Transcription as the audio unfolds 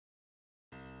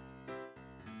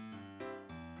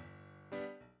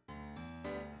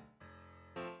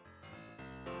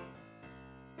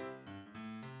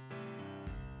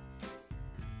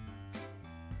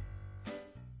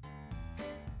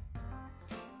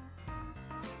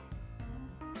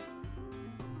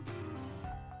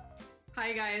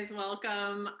Hi guys,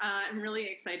 welcome. I'm really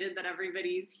excited that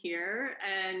everybody's here,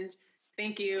 and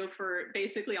thank you for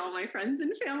basically all my friends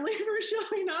and family for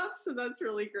showing up. So that's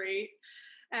really great.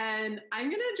 And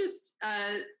I'm going to just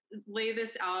lay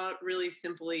this out really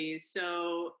simply.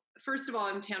 So first of all,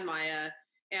 I'm Tanmaya.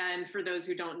 And for those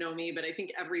who don't know me, but I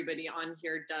think everybody on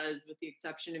here does, with the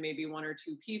exception of maybe one or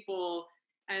two people.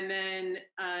 And then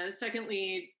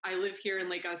secondly, I live here in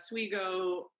Lake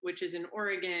Oswego, which is in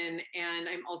Oregon, and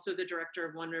I'm also the director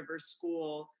of One River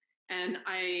School. And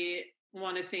I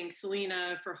want to thank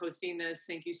Selena for hosting this.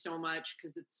 Thank you so much,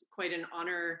 because it's quite an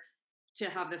honor to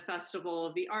have the Festival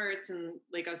of the Arts in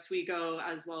Lake Oswego,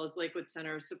 as well as Lakewood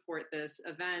Center, support this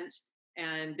event.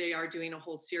 And they are doing a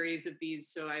whole series of these.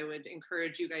 So I would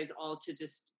encourage you guys all to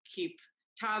just keep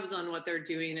tabs on what they're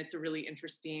doing. It's a really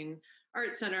interesting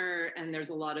art center, and there's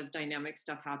a lot of dynamic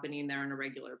stuff happening there on a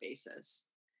regular basis.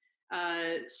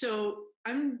 So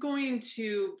I'm going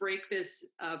to break this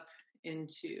up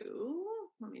into,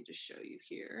 let me just show you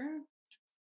here.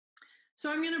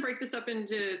 So I'm going to break this up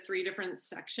into three different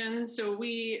sections. So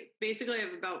we basically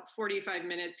have about 45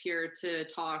 minutes here to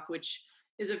talk, which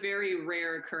is a very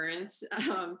rare occurrence.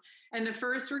 And the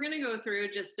first, we're going to go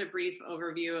through just a brief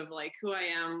overview of like who I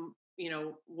am,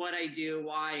 what I do,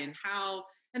 why, and how.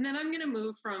 And then I'm going to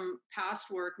move from past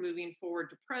work moving forward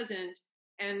to present.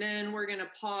 And then we're going to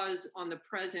pause on the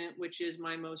present, which is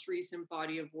my most recent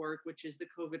body of work, which is the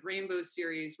COVID Rainbow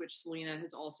series, which Selena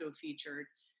has also featured.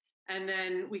 And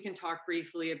then we can talk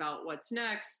briefly about what's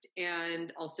next.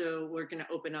 And also we're going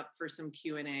to open up for some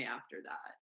Q&A after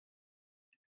that.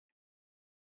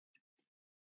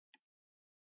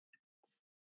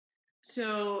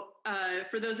 So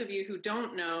for those of you who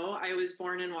don't know, I was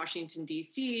born in Washington,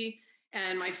 D.C.,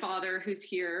 and my father, who's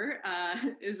here,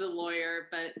 is a lawyer,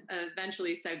 but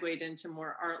eventually segued into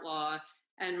more art law,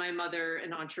 and my mother,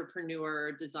 an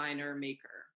entrepreneur, designer,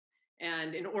 maker.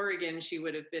 And in Oregon, she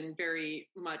would have been very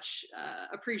much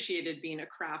appreciated being a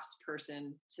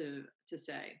craftsperson, to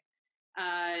say.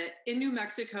 In New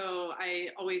Mexico, I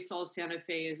always saw Santa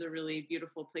Fe as a really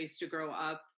beautiful place to grow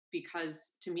up,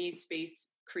 because to me,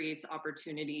 space creates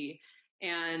opportunity.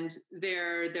 And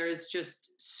there's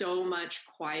just so much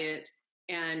quiet.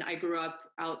 And I grew up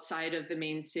outside of the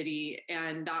main city,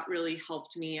 and that really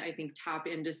helped me, I think, tap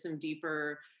into some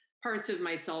deeper parts of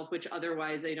myself, which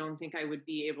otherwise I don't think I would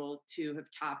be able to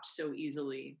have tapped so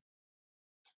easily.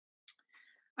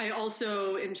 I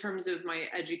also, in terms of my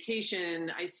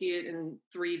education, I see it in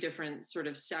three different sort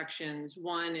of sections.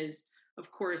 One is,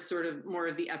 of course, sort of more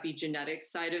of the epigenetic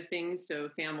side of things. So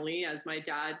family, as my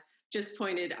dad just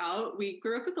pointed out, we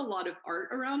grew up with a lot of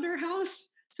art around our house.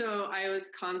 So I was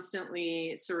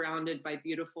constantly surrounded by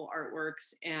beautiful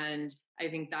artworks, and I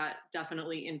think that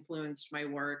definitely influenced my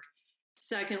work.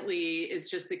 Secondly, is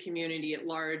just the community at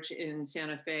large in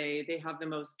Santa Fe. They have the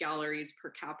most galleries per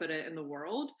capita in the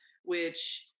world,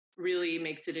 which really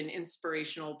makes it an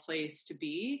inspirational place to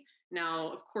be.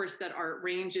 Now, of course, that art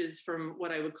ranges from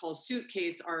what I would call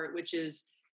suitcase art, which is,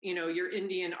 your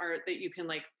Indian art that you can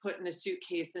like put in a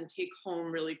suitcase and take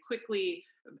home really quickly,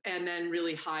 and then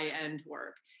really high-end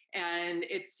work. And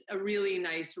it's a really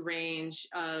nice range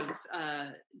of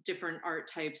different art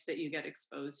types that you get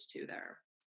exposed to there.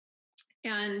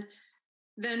 And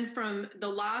then from the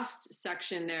last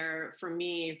section there, for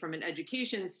me, from an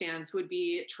education stance, would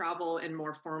be travel and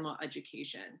more formal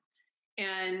education.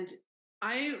 And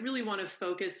I really want to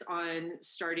focus on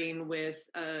starting with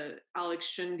Alex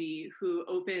Shundi, who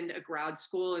opened a grad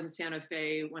school in Santa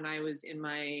Fe when I was in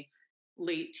my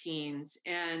late teens.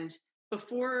 And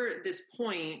before this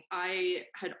point, I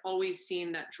had always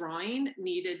seen that drawing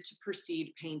needed to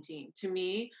precede painting. To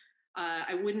me,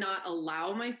 I would not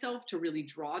allow myself to really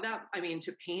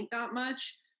to paint that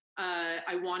much.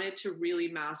 I wanted to really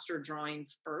master drawing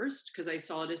first, because I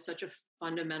saw it as such a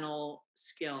fundamental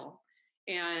skill.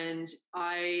 And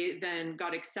I then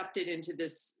got accepted into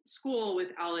this school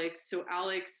with Alex. So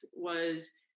Alex was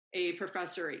a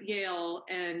professor at Yale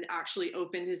and actually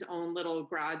opened his own little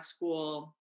grad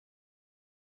school.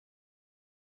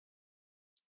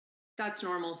 That's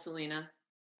normal, Selena.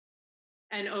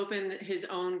 And opened his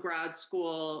own grad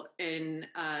school in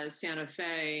Santa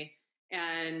Fe.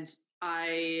 And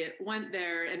I went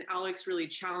there, and Alex really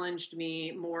challenged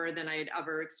me more than I had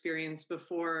ever experienced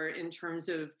before, in terms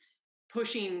of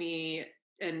pushing me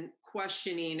and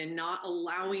questioning and not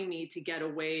allowing me to get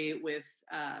away with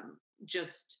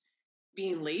just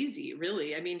being lazy,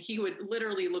 really. I mean, he would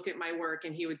literally look at my work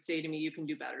and he would say to me, "You can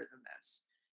do better than this."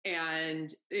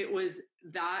 And it was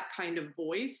that kind of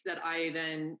voice that I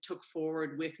then took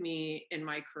forward with me in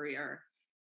my career.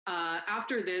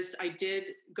 After this, I did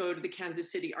go to the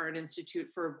Kansas City Art Institute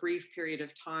for a brief period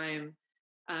of time,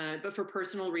 but for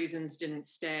personal reasons didn't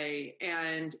stay,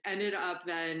 and ended up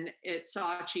then at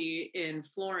Saatchi in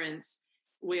Florence,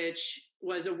 which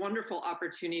was a wonderful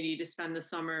opportunity to spend the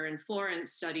summer in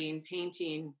Florence studying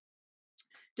painting.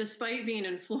 Despite being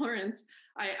in Florence,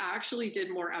 I actually did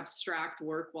more abstract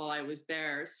work while I was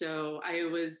there. So I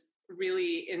was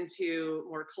really into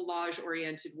more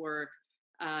collage-oriented work,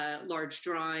 large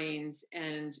drawings,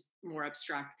 and more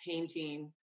abstract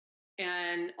painting.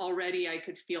 And already I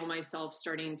could feel myself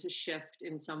starting to shift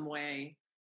in some way.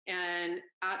 And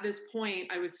at this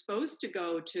point, I was supposed to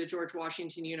go to George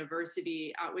Washington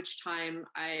University, at which time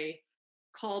I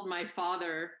called my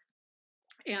father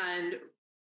and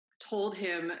told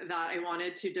him that I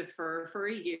wanted to defer for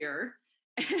a year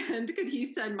and could he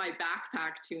send my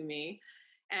backpack to me?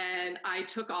 And I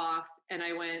took off and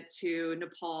I went to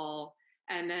Nepal,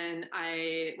 and then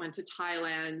I went to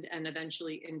Thailand and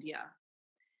eventually India.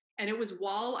 And it was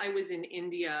while I was in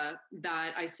India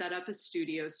that I set up a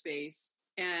studio space.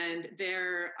 And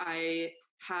there I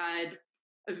had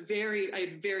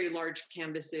very large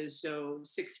canvases, so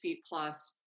 6 feet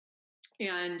plus.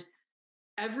 And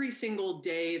every single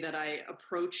day that I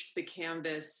approached the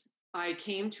canvas, I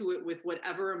came to it with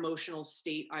whatever emotional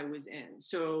state I was in.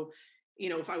 So,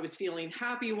 if I was feeling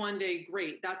happy one day,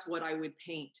 great, that's what I would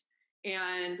paint.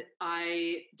 And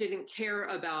I didn't care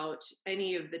about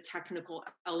any of the technical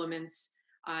elements.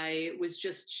 I was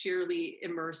just sheerly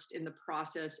immersed in the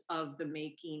process of the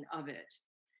making of it.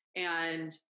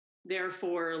 And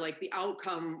therefore, like, the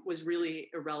outcome was really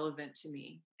irrelevant to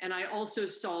me. And I also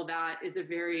saw that as a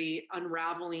very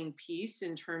unraveling piece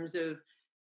in terms of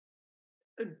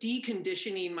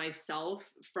deconditioning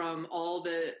myself from all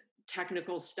the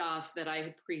technical stuff that I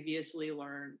had previously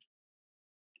learned.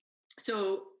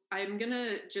 So I'm going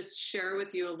to just share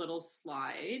with you a little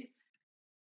slide.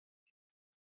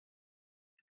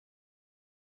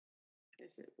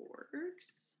 If it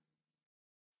works.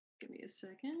 Give me a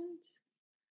second.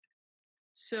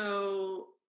 So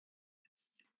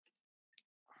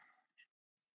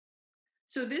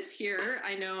this here,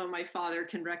 I know my father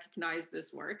can recognize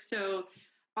this work. So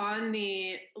on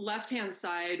the left-hand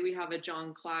side, we have a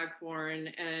John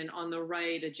Claghorn, and on the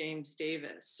right, a James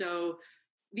Davis. So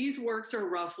these works are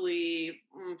roughly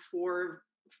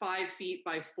 5 feet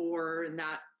by 4 in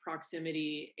that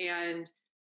proximity. And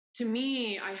to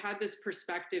me, I had this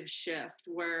perspective shift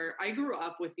where I grew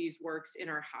up with these works in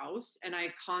our house and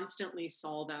I constantly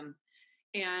saw them.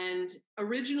 And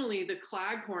originally, the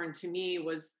Claghorn to me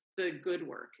was the good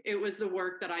work. It was the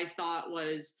work that I thought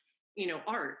was,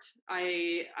 art.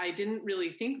 I didn't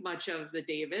really think much of the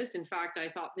Davis. In fact, I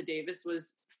thought the Davis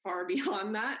was far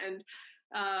beyond that.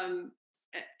 And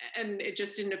it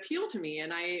just didn't appeal to me.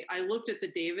 And I looked at the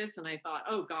Davis and I thought,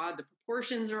 oh God, the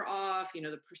proportions are off,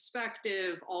 the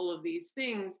perspective, all of these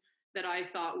things that I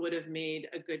thought would have made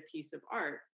a good piece of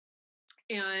art.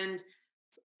 And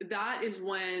that is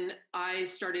when I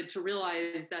started to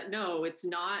realize that, no, it's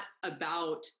not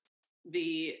about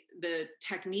the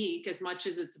technique as much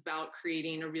as it's about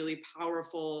creating a really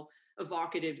powerful,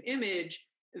 evocative image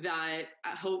that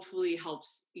hopefully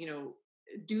helps,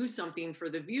 do something for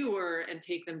the viewer and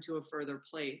take them to a further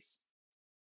place.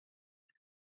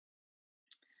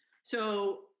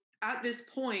 So at this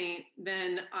point,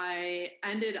 then I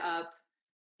ended up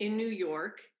in New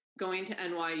York, going to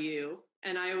NYU,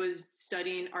 and I was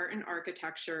studying art and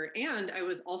architecture, and I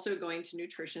was also going to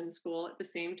nutrition school at the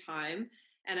same time.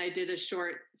 And I did a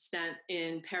short stint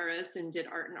in Paris and did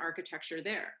art and architecture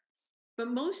there. But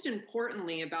most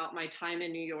importantly about my time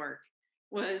in New York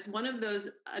was one of those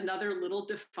another little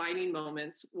defining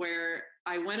moments where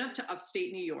I went up to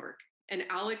upstate New York, and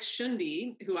Alex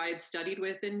Shundy, who I had studied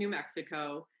with in New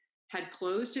Mexico, had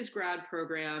closed his grad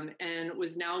program and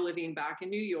was now living back in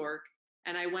New York.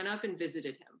 And I went up and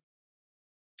visited him.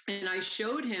 And I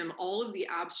showed him all of the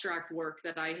abstract work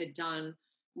that I had done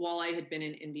while I had been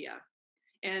in India.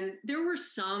 And there were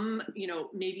some,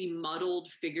 maybe muddled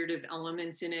figurative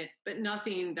elements in it, but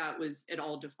nothing that was at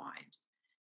all defined.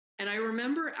 And I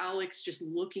remember Alex just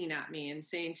looking at me and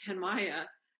saying, Tanmaya,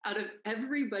 out of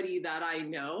everybody that I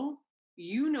know,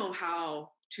 you know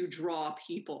how to draw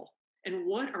people. And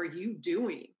what are you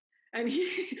doing? And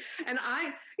and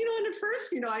I, and at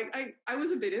first, I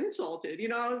was a bit insulted.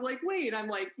 I was like, wait, I'm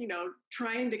like,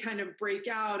 trying to kind of break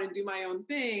out and do my own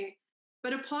thing.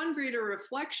 But upon greater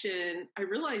reflection, I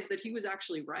realized that he was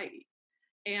actually right.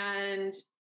 And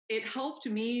it helped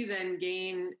me then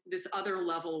gain this other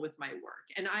level with my work.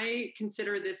 And I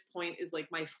consider this point is like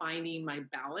my finding my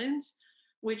balance,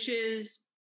 which is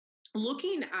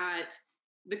looking at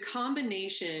the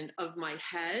combination of my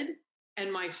head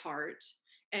and my heart.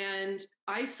 And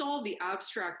I saw the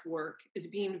abstract work as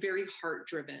being very heart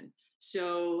driven.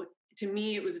 So to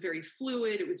me, it was very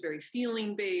fluid, it was very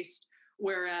feeling based,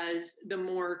 whereas the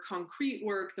more concrete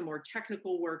work, the more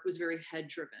technical work was very head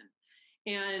driven.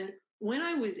 And when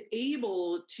I was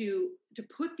able to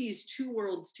put these two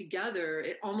worlds together,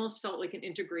 it almost felt like an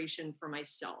integration for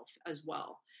myself as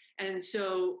well. And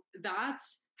so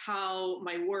that's how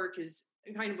my work has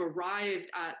kind of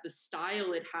arrived at the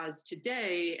style it has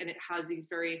today. And it has these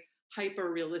very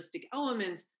hyper realistic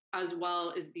elements as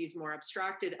well as these more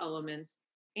abstracted elements.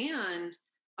 And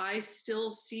I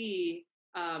still see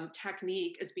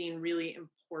technique as being really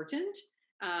important,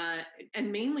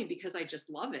 and mainly because I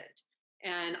just love it.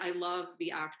 And I love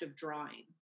the act of drawing.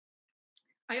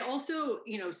 I also,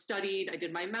 studied, I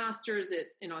did my master's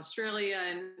in Australia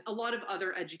and a lot of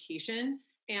other education.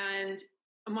 And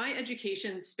my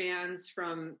education spans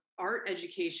from art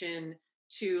education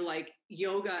to like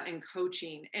yoga and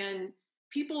coaching. And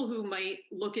people who might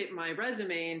look at my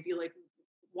resume and be like,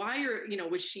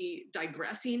 was she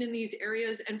digressing in these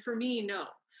areas? And for me, no.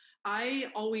 I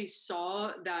always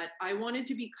saw that I wanted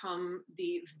to become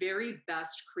the very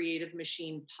best creative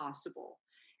machine possible.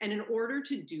 And in order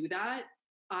to do that,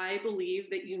 I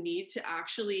believe that you need to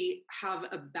actually have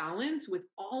a balance with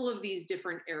all of these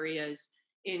different areas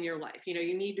in your life.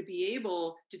 You need to be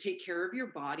able to take care of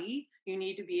your body. You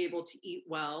need to be able to eat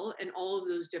well and all of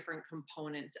those different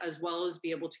components, as well as be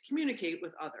able to communicate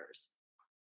with others.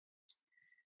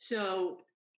 So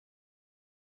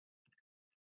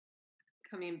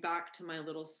coming back to my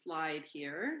little slide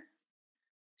here.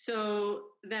 So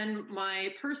then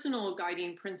my personal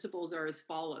guiding principles are as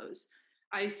follows.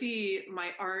 I see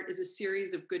my art as a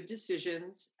series of good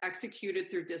decisions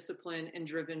executed through discipline and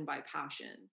driven by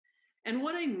passion. And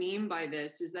what I mean by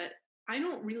this is that I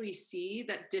don't really see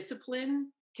that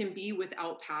discipline can be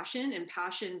without passion and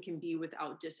passion can be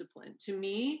without discipline. To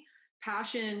me,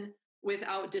 passion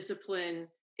without discipline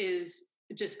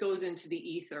just goes into the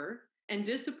ether, and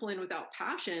discipline without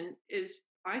passion is,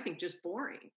 I think, just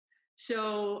boring.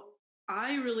 So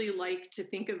I really like to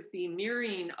think of the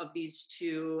mirroring of these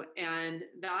two, and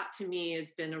that to me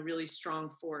has been a really strong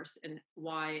force in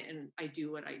why and I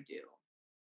do what I do.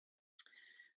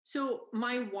 So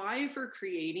my why for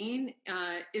creating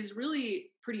is really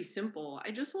pretty simple.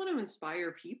 I just want to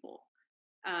inspire people.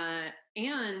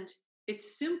 And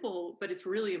it's simple, but it's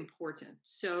really important.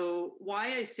 So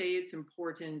why I say it's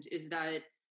important is that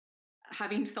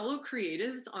having fellow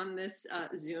creatives on this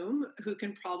Zoom who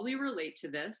can probably relate to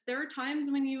this, there are times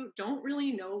when you don't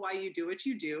really know why you do what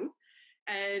you do.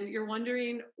 And you're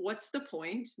wondering, what's the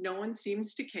point? No one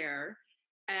seems to care.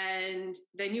 And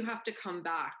then you have to come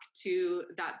back to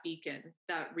that beacon,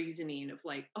 that reasoning of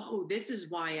like, oh, this is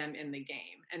why I'm in the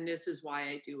game. And this is why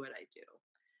I do what I do.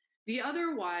 The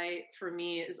other why for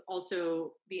me is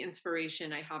also the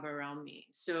inspiration I have around me.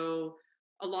 So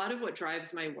a lot of what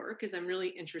drives my work is I'm really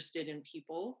interested in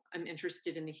people. I'm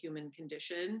interested in the human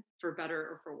condition, for better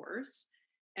or for worse.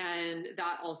 And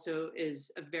that also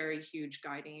is a very huge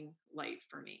guiding light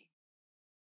for me.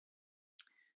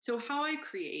 So how I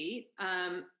create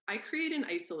in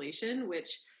isolation,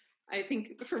 which I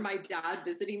think for my dad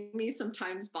visiting me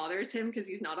sometimes bothers him because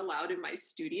he's not allowed in my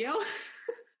studio.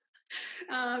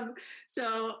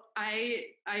 So I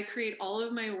create all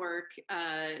of my work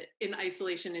in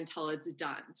isolation until it's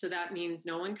done. So that means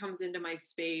no one comes into my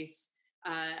space.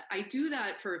 I do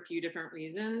that for a few different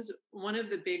reasons. One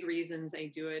of the big reasons I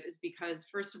do it is because,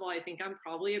 first of all, I think I'm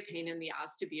probably a pain in the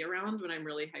ass to be around when I'm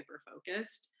really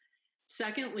hyper-focused.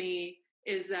 Secondly,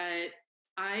 is that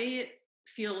I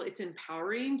feel it's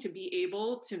empowering to be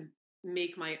able to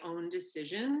make my own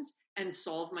decisions and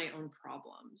solve my own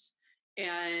problems.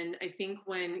 And I think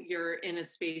when you're in a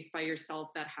space by yourself,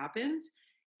 that happens.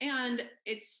 And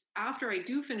it's after I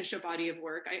do finish a body of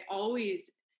work, I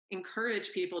always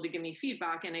encourage people to give me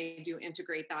feedback, and I do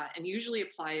integrate that and usually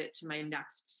apply it to my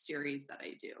next series that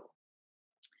I do.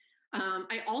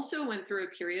 I also went through a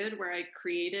period where I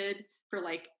created for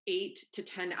like 8 to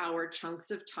 10 hour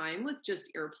chunks of time with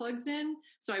just earplugs in.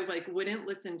 So I wouldn't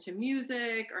listen to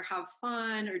music or have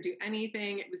fun or do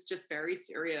anything. It was just very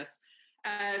serious.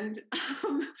 And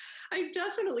I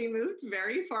definitely moved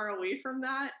very far away from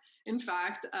that. In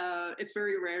fact, it's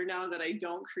very rare now that I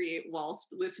don't create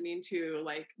whilst listening to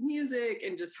like music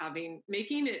and just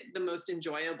making it the most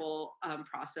enjoyable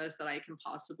process that I can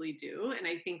possibly do. And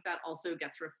I think that also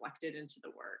gets reflected into the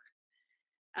work.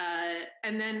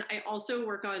 And then I also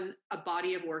work on a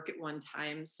body of work at one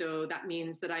time. So that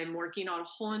means that I'm working on a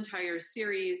whole entire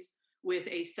series with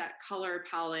a set color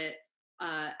palette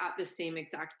at the same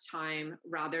exact time,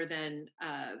 rather than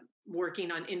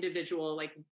working on individual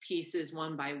like pieces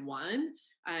one by one.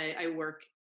 I work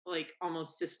like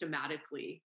almost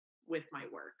systematically with my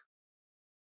work.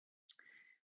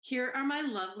 Here are my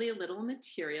lovely little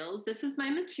materials. This is my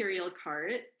material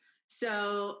cart.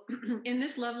 So in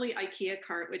this lovely IKEA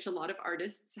cart, which a lot of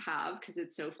artists have because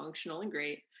it's so functional and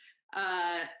great,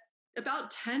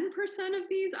 about 10% of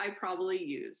these I probably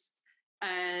use.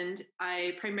 And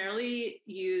I primarily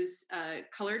use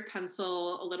colored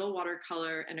pencil, a little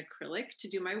watercolor, and acrylic to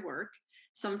do my work,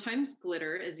 sometimes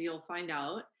glitter, as you'll find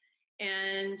out.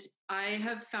 And I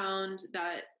have found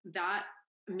that that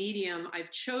medium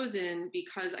I've chosen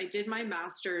because I did my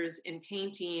master's in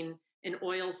painting in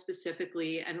oil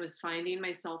specifically, and was finding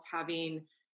myself having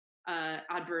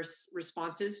adverse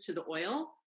responses to the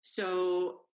oil.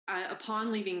 So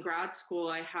upon leaving grad school,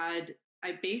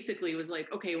 I basically was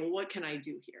like, okay, well, what can I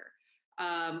do here?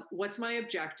 What's my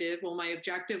objective? Well, my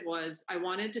objective was I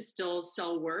wanted to still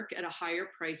sell work at a higher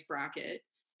price bracket,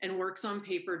 and works on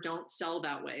paper don't sell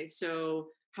that way. So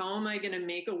how am I going to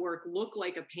make a work look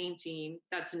like a painting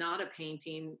that's not a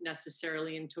painting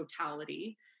necessarily in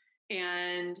totality,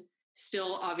 and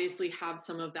still obviously have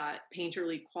some of that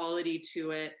painterly quality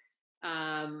to it,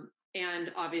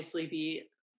 and obviously be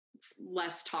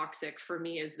less toxic for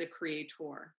me as the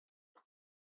creator.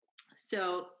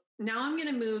 So now I'm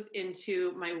going to move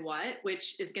into my what,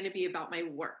 which is going to be about my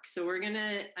work. So I'm going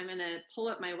to pull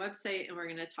up my website, and we're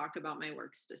going to talk about my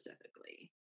work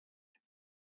specifically.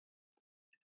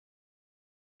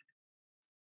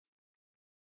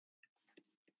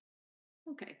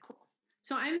 Okay, cool.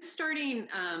 So I'm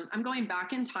going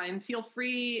back in time. Feel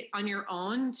free on your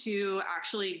own to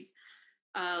actually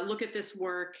look at this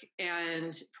work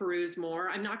and peruse more.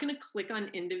 I'm not going to click on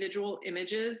individual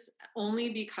images, only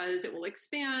because it will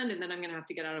expand, and then I'm going to have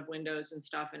to get out of Windows and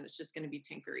stuff, and it's just going to be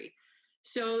tinkery.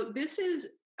 So this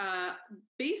is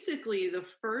basically the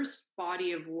first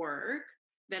body of work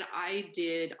that I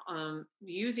did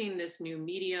using this new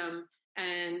medium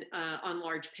and on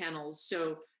large panels.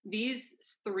 So these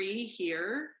three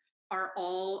here are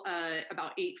all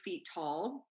about 8 feet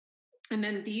tall. And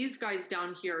then these guys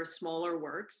down here are smaller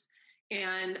works.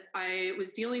 And I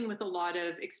was dealing with a lot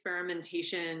of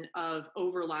experimentation of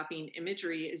overlapping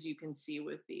imagery, as you can see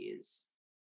with these.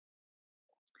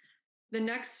 The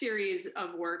next series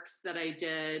of works that I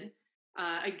did,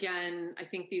 again, I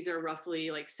think these are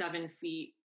roughly like 7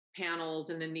 feet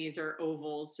panels, and then these are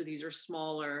ovals, so these are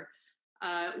smaller,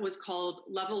 was called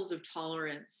Levels of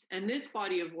Tolerance. And this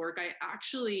body of work, I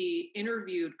actually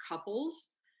interviewed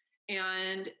couples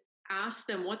and asked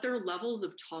them what their levels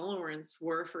of tolerance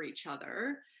were for each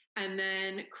other, and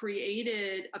then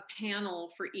created a panel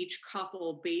for each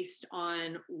couple based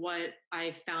on what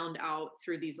I found out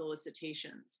through these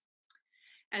elicitations.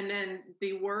 And then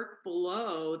the work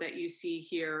below that you see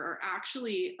here are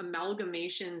actually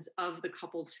amalgamations of the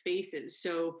couple's faces.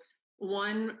 So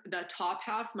the top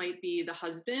half might be the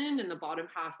husband, and the bottom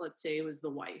half, let's say, was the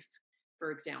wife,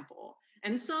 for example.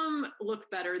 And some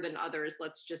look better than others,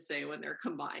 let's just say, when they're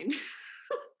combined.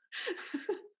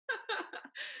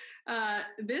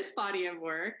 This body of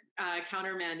work,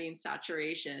 Countermanding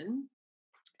Saturation,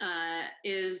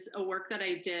 is a work that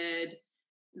I did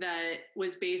that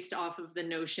was based off of the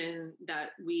notion that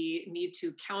we need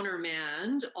to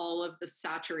countermand all of the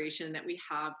saturation that we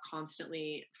have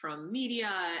constantly from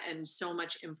media and so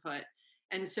much input.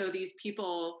 And so these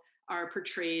people are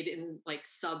portrayed in like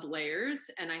sub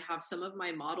layers, and I have some of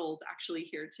my models actually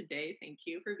here today. Thank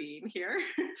you for being here.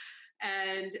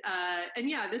 And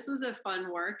yeah, this was a fun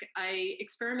work. I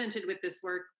experimented with this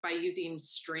work by using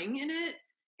string in it,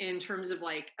 in terms of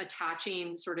like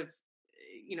attaching sort of,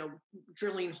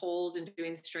 drilling holes and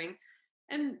doing string.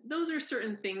 And those are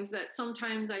certain things that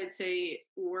sometimes I'd say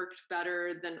worked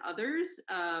better than others.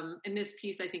 In this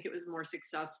piece, I think it was more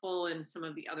successful, and some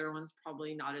of the other ones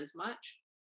probably not as much.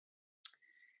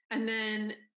 And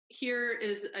then here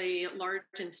is a large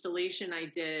installation I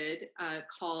did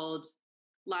called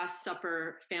Last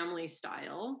Supper Family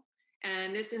Style.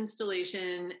 And this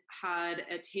installation had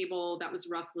a table that was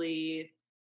roughly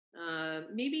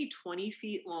maybe 20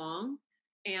 feet long.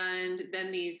 And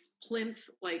then these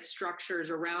plinth-like structures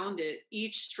around it.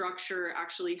 Each structure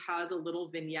actually has a little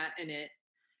vignette in it.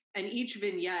 And each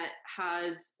vignette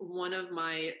has one of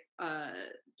my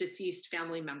deceased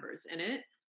family members in it.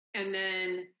 And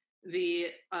then the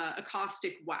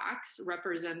acoustic wax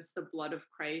represents the blood of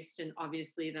Christ. And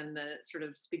obviously then the sort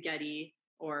of spaghetti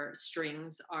or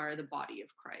strings are the body of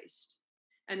Christ.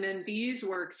 And then these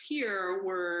works here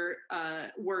were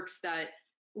works that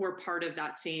were part of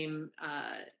that same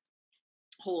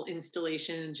whole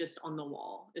installation just on the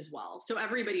wall as well. So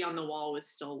everybody on the wall was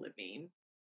still living.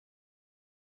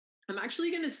 I'm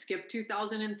actually going to skip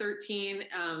 2013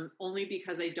 only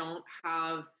because I don't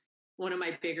have one of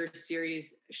my bigger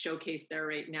series showcased there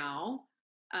right now,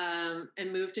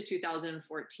 and move to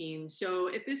 2014.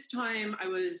 So at this time, I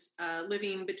was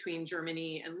living between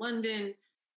Germany and London,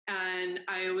 and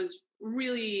I was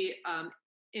really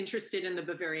interested in the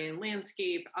Bavarian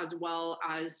landscape, as well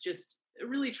as just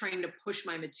really trying to push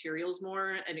my materials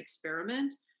more and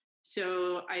experiment.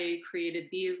 So I created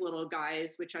these little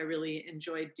guys, which I really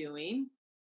enjoyed doing.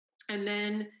 And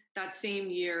then that same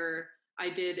year, I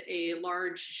did a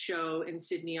large show in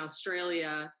Sydney,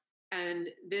 Australia. And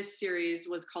this series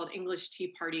was called English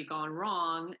Tea Party Gone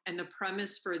Wrong. And the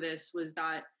premise for this was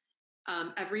that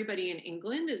everybody in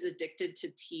England is addicted to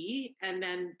tea, and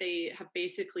then they have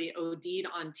basically OD'd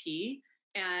on tea.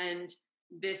 And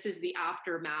this is the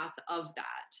aftermath of that.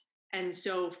 And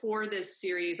so for this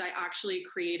series, I actually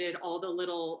created all the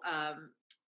little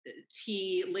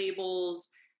tea labels,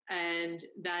 and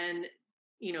then,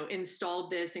 installed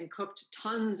this and cooked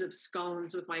tons of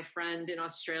scones with my friend in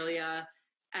Australia,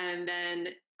 and then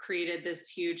created this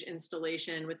huge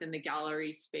installation within the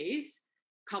gallery space,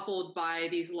 coupled by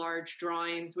these large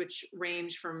drawings, which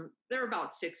range from, they're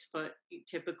about 6 foot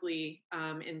typically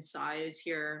in size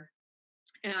here.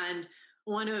 And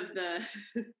one of the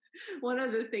one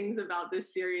of the things about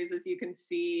this series, as you can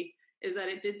see, is that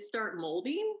it did start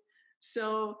molding.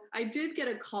 So I did get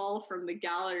a call from the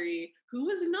gallery who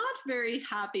was not very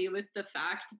happy with the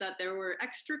fact that there were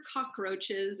extra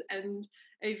cockroaches and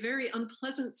a very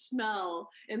unpleasant smell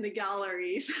in the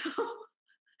gallery. So,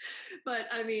 but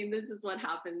I mean, this is what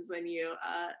happens when you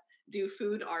do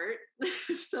food art.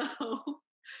 So,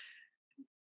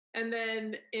 and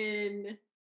then in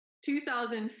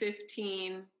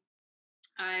 2015,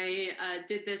 I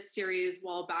did this series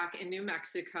while back in New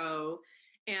Mexico,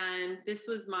 and this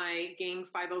was my Gang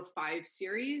 505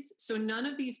 series. So none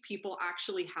of these people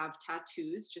actually have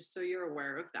tattoos, just so you're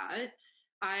aware of that.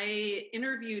 I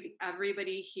interviewed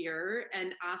everybody here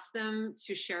and asked them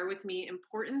to share with me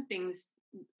important things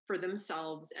for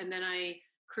themselves, and then I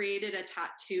created a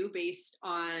tattoo based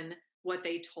on what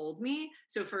they told me.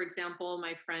 So for example,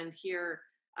 my friend here,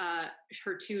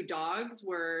 her 2 dogs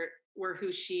were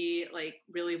who she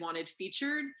really wanted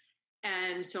featured.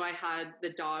 And so I had the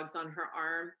dogs on her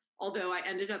arm, although I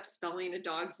ended up spelling a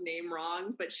dog's name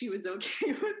wrong, but she was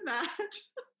okay with that.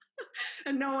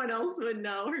 And no one else would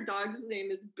know. Her dog's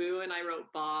name is Boo, and I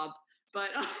wrote Bob.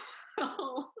 But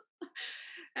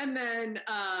and then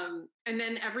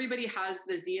everybody has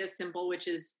the Zia symbol, which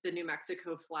is the New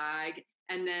Mexico flag.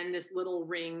 And then this little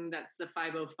ring, that's the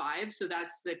 505. So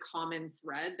that's the common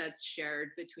thread that's shared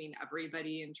between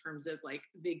everybody in terms of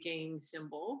the gang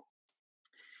symbol.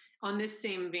 On this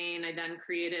same vein, I then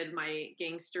created my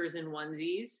gangsters in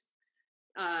onesies,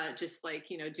 just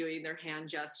doing their hand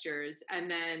gestures. And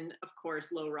then, of course,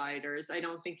 lowriders. I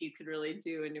don't think you could really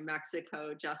do a New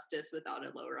Mexico justice without a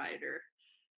lowrider.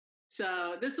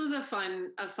 So this was a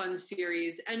fun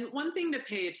series. And one thing to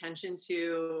pay attention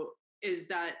to is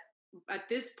that at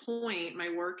this point, my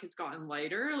work has gotten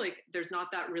lighter. There's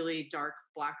not that really dark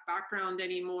black background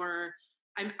anymore.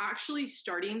 I'm actually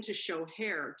starting to show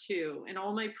hair too. In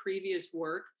all my previous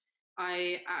work,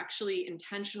 I actually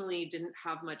intentionally didn't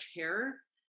have much hair.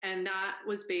 And that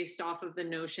was based off of the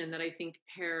notion that I think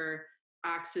hair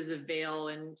acts as a veil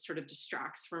and sort of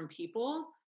distracts from people.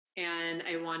 And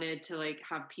I wanted to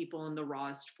have people in the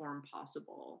rawest form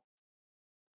possible.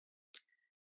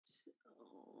 So,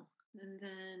 and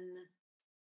then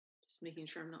just making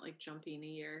sure I'm not jumping a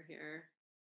year here.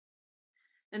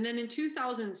 And then in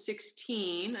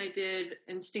 2016, I did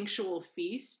Instinctual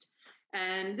Feast.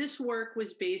 And this work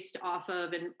was based off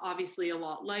of, and obviously a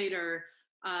lot lighter,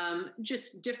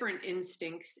 just different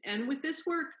instincts. And with this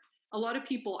work, a lot of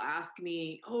people ask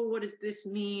me, oh, what does this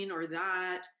mean or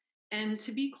that? And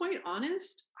to be quite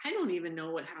honest, I don't even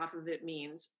know what half of it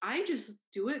means. I just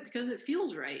do it because it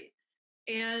feels right.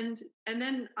 And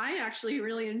then I actually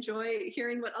really enjoy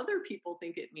hearing what other people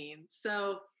think it means.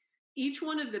 So each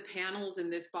one of the panels in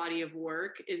this body of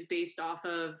work is based off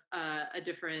of a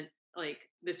different,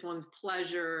 this one's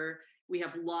pleasure, we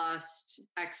have lust,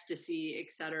 ecstasy,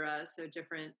 etc. So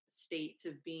different states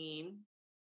of being.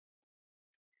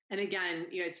 And again,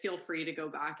 you guys feel free to go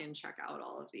back and check out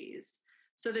all of these.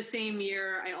 So the same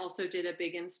year, I also did a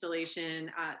big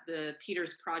installation at the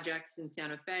Peters Projects in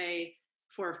Santa Fe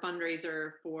for a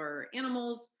fundraiser for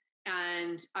animals.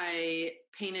 And I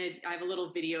have a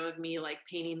little video of me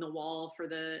painting the wall for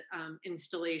the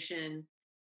installation.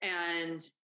 And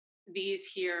these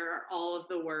here are all of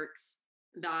the works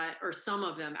that, or some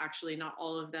of them actually, not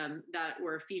all of them, that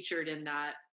were featured in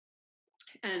that.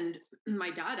 And my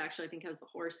dad actually, I think, has the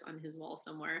horse on his wall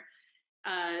somewhere.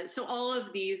 So all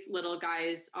of these little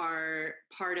guys are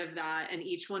part of that. And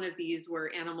each one of these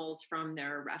were animals from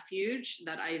their refuge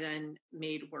that I then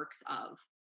made works of.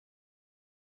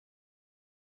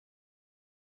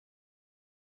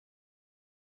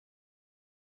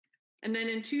 And then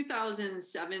in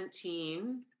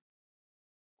 2017,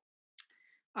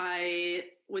 I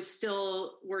was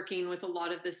still working with a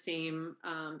lot of the same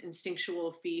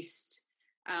instinctual feast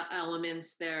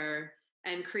elements there,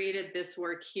 and created this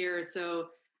work here. So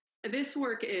this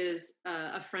work is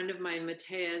a friend of mine,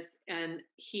 Mateus, and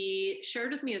he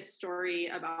shared with me a story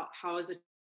about how as a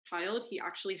child, he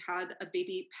actually had a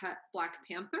baby pet Black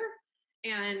Panther.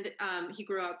 And he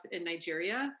grew up in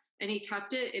Nigeria, and he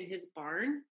kept it in his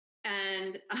barn.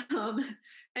 And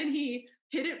and he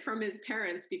hid it from his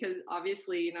parents because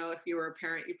obviously, you know, if you were a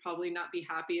parent, you'd probably not be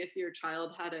happy if your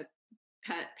child had a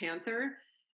pet panther.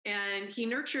 And he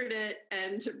nurtured it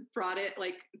and brought it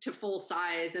like to full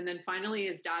size. And then finally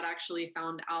his dad actually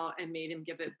found out and made him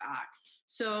give it back.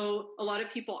 So a lot of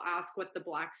people ask what the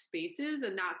black space is,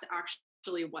 and that's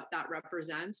actually what that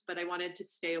represents. But I wanted to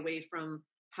stay away from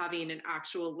having an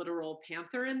actual literal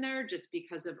panther in there just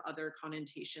because of other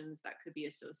connotations that could be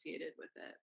associated with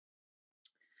it.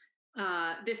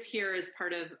 This here is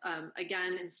part of,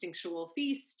 again, Instinctual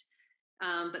Feast,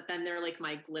 but then they're like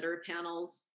my glitter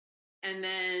panels. And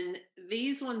then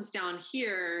these ones down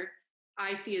here,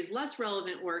 I see as less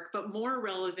relevant work, but more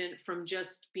relevant from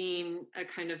just being a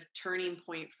kind of turning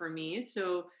point for me.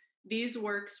 So these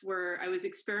works were, I was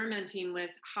experimenting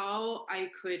with how I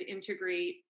could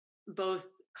integrate both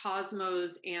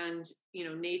cosmos and, you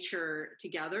know, nature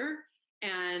together.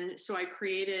 And so I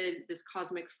created this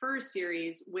Cosmic Fur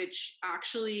series, which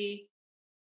actually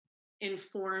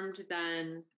informed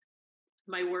then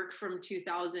my work from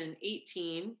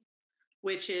 2018,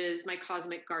 which is my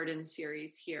Cosmic Garden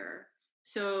series here.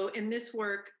 So in this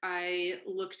work, I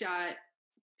looked at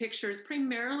pictures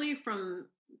primarily from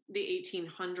the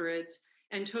 1800s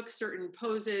and took certain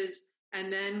poses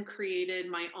and then created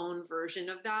my own version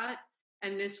of that.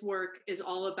 And this work is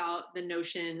all about the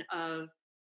notion of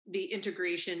the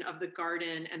integration of the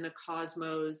garden and the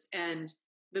cosmos. And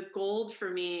the gold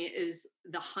for me is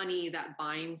the honey that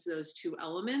binds those two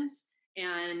elements.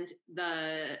 And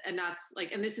that's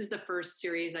like, and this is the first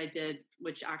series I did,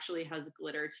 which actually has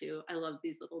glitter too. I love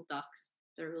these little ducks.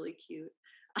 They're really cute.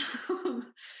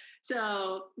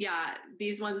 So yeah,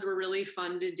 these ones were really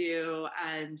fun to do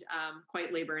and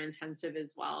quite labor intensive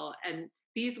as well. And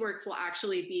these works will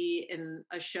actually be in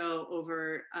a show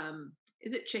over,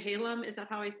 is it Chehalem? Is that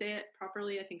how I say it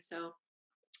properly? I think so.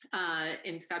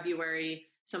 In February,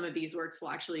 some of these works will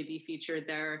actually be featured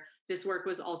there. This work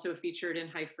was also featured in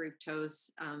Hi-Fructose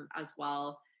as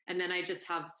well. And then I just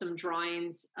have some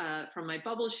drawings from my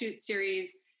Bubble Shoot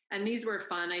series. And these were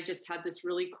fun. I just had this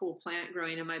really cool plant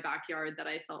growing in my backyard that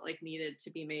I felt like needed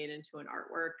to be made into an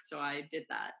artwork. So I did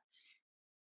that.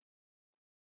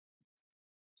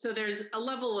 So there's a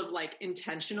level of like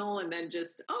intentional and then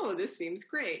just, oh, this seems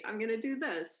great. I'm going to do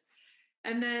this.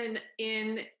 And then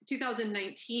in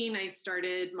 2019, I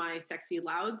started my Sexy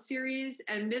Loud series.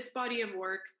 And this body of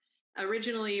work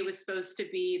originally was supposed to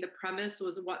be, the premise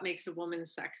was what makes a woman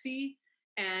sexy.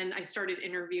 And I started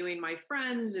interviewing my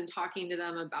friends and talking to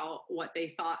them about what they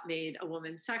thought made a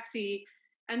woman sexy.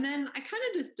 And then I kind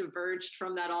of just diverged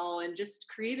from that all and just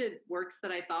created works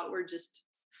that I thought were just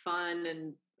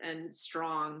fun and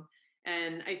strong.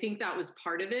 And I think that was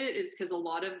part of it, is because a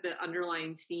lot of the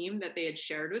underlying theme that they had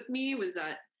shared with me was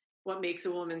that what makes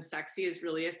a woman sexy is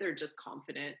really if they're just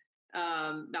confident.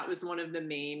 That was one of the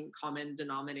main common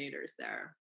denominators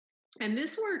there. And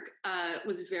this work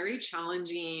was very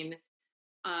challenging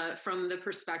from the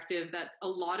perspective that a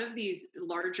lot of these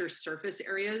larger surface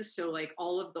areas, so like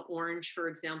all of the orange, for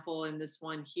example, in this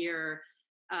one here,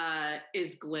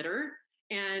 is glitter.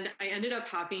 And I ended up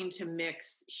having to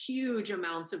mix huge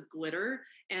amounts of glitter,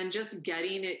 and just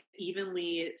getting it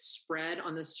evenly spread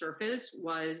on the surface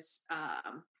was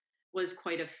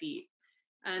quite a feat.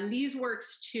 And these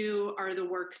works too are the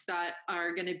works that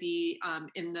are going to be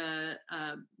in the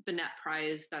Binet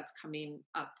Prize that's coming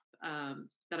up,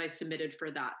 that I submitted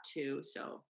for that too.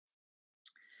 So,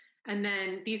 and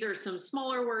then these are some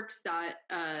smaller works that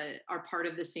are part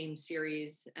of the same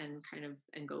series and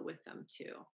go with them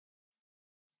too.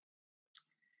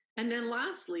 And then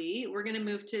lastly, we're going to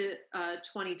move to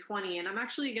 2020, and I'm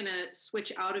actually going to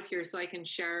switch out of here so I can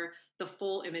share the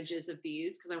full images of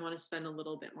these, because I want to spend a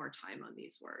little bit more time on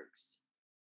these works.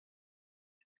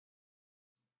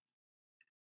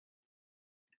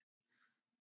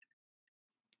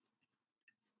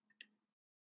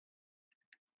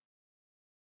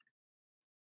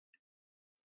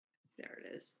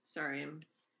 is. Sorry, I'm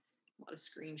a lot of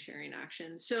screen sharing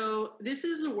action. So this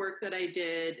is the work that I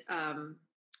did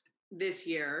this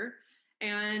year.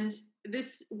 And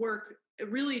this work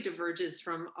really diverges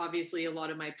from obviously a lot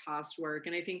of my past work.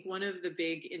 And I think one of the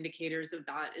big indicators of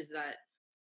that is that,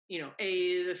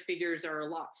 the figures are a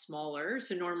lot smaller.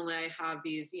 So normally I have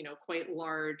these, quite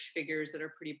large figures that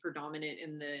are pretty predominant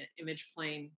in the image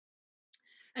plane.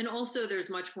 And also there's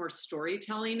much more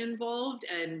storytelling involved.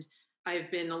 And I've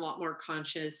been a lot more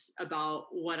conscious about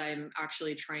what I'm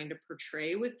actually trying to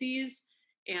portray with these.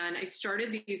 And I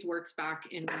started these works back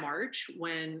in March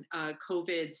when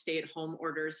COVID stay-at-home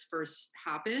orders first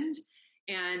happened.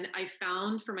 And I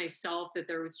found for myself that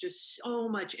there was just so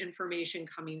much information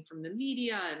coming from the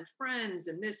media and friends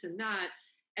and this and that.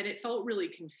 And it felt really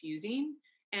confusing.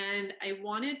 And I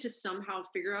wanted to somehow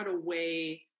figure out a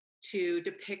way to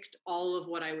depict all of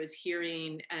what I was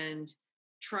hearing and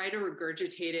try to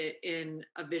regurgitate it in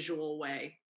a visual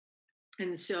way.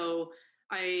 And so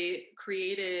I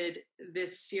created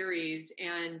this series,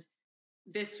 and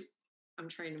this, I'm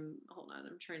trying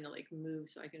to like move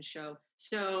so I can show.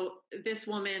 So this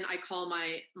woman I call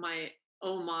my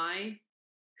oh my,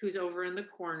 who's over in the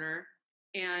corner.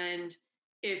 And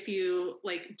if you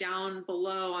like down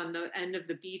below on the end of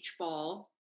the beach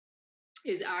ball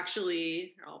is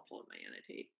actually, here, I'll pull up my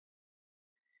annotate,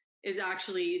 is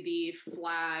actually the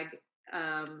flag,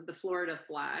 the Florida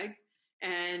flag.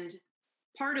 And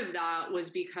part of that was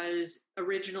because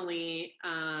originally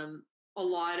a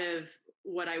lot of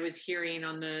what I was hearing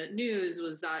on the news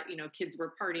was that, kids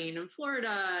were partying in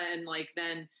Florida and like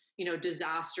then,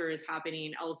 disaster is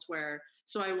happening elsewhere.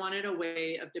 So I wanted a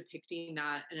way of depicting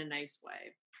that in a nice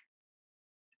way.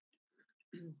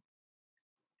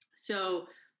 So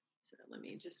let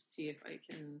me just see if I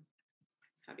can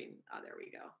there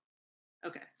we go.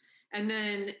 Okay. And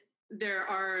then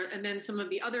some of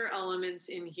the other elements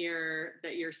in here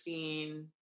that you're seeing.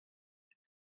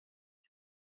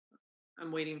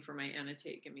 I'm waiting for my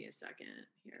annotate. Give me a second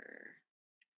here.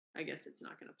 I guess it's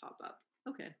not going to pop up.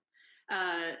 Okay.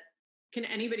 Can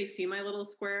anybody see my little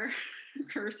square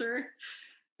cursor?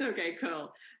 Okay,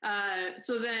 cool.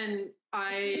 So then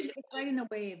It's right in the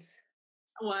waves.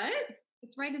 What?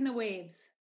 It's right in the waves.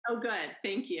 Oh, good.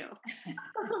 Thank you.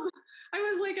 I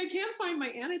was like, I can't find my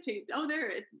annotate. Oh, there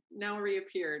it now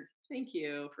reappeared. Thank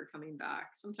you for coming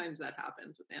back. Sometimes that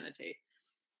happens with annotate.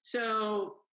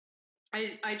 So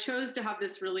I chose to have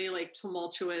this really like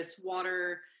tumultuous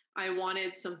water. I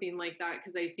wanted something like that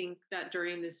because I think that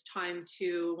during this time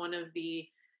too, one of the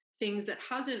things that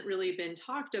hasn't really been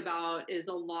talked about is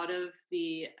a lot of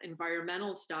the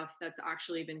environmental stuff that's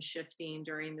actually been shifting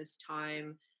during this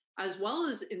time, as well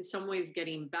as in some ways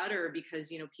getting better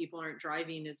because, people aren't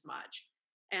driving as much.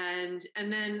 And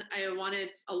then I wanted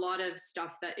a lot of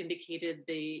stuff that indicated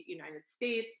the United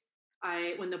States.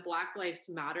 When the Black Lives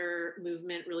Matter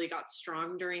movement really got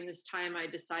strong during this time, I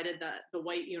decided that the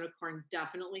white unicorn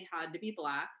definitely had to be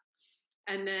Black.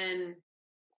 And then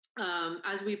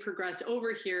as we progressed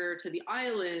over here to the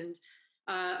island,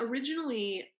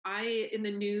 originally in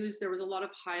the news, there was a lot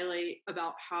of highlight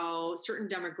about how certain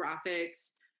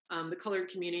demographics, the colored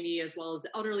community, as well as the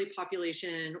elderly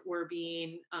population were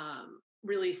being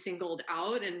really singled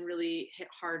out and really hit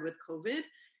hard with COVID.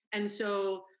 And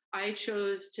so I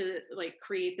chose to like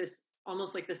create this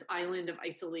almost like this island of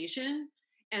isolation.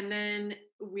 And then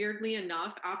weirdly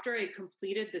enough, after I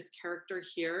completed this character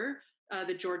here,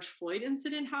 the George Floyd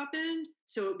incident happened.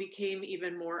 So it became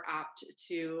even more apt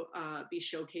to be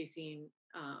showcasing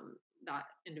that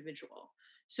individual.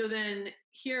 So then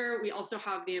here we also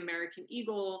have the American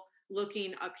Eagle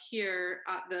looking up here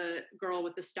at the girl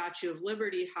with the Statue of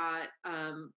Liberty hat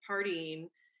partying.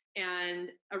 And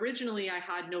originally I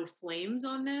had no flames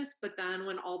on this, but then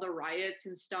when all the riots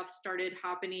and stuff started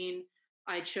happening,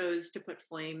 I chose to put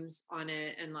flames on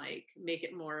it and like make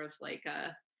it more of like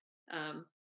a,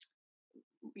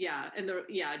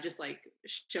 just like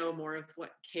show more of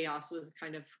what chaos was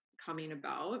kind of coming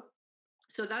about.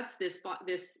 So that's this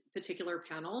particular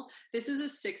panel. This is a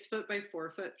 6 foot by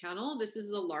 4 foot panel. This is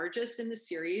the largest in the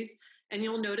series. And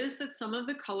you'll notice that some of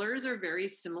the colors are very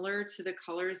similar to the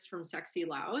colors from Sexy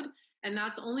Loud. And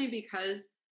that's only because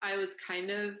I was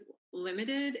kind of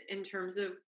limited in terms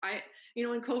of,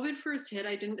 when COVID first hit,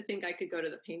 I didn't think I could go to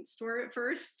the paint store at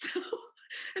first. So,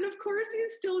 and of course you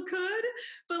still could,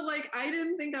 but like, I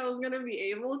didn't think I was going to be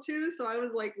able to. So I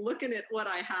was like looking at what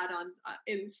I had on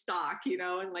in stock,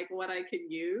 and like what I could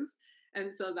use.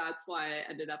 And so that's why I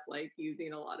ended up like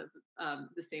using a lot of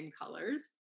the same colors.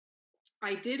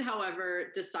 I did,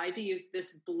 however, decide to use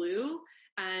this blue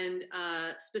and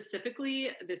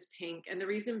specifically this pink. And the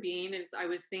reason being is I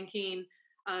was thinking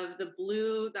of the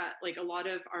blue that like a lot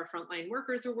of our frontline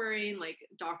workers are wearing, like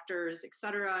doctors,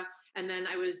 etc. And then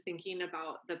I was thinking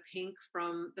about the pink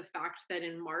from the fact that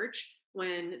in March,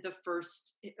 when the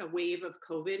first wave of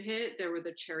COVID hit, there were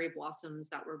the cherry blossoms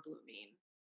that were blooming.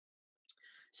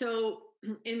 So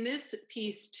in this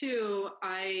piece too,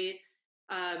 I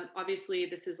obviously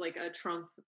this is like a Trump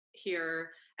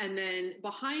here, and then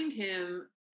behind him,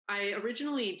 I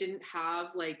originally didn't have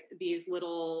like these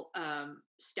little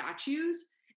statues.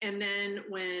 And then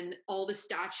when all the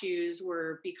statues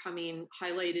were becoming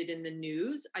highlighted in the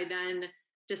news, I then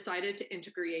decided to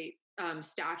integrate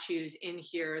statues in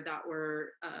here that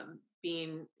were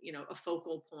being, a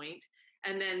focal point.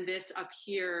 And then this up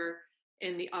here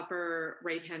in the upper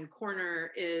right-hand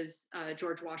corner is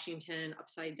George Washington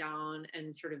upside down,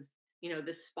 and sort of,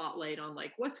 this spotlight on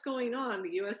like, what's going on?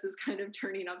 The US is kind of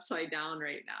turning upside down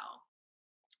right now.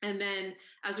 And then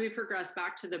as we progress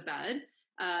back to the bed,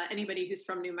 anybody who's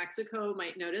from New Mexico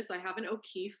might notice I have an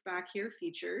O'Keeffe back here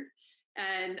featured.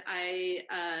 And I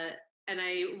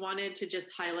wanted to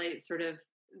just highlight sort of,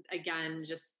 again,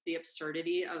 just the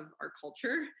absurdity of our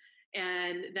culture.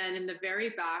 And then in the very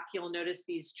back, you'll notice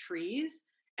these trees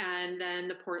and then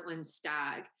the Portland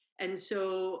stag. And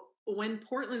so when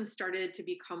Portland started to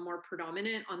become more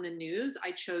predominant on the news,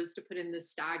 I chose to put in the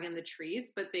stag and the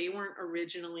trees, but they weren't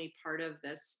originally part of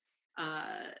this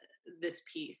this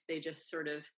piece. They just sort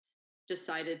of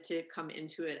decided to come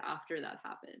into it after that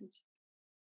happened.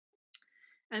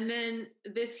 And then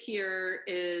this here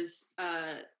is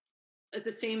at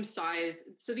the same size.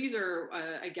 So these are,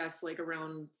 I guess, like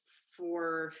around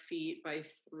 4 feet by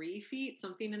 3 feet,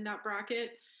 something in that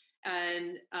bracket.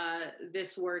 And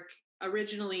this work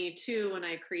originally too, when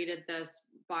I created this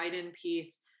Biden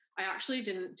piece, I actually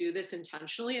didn't do this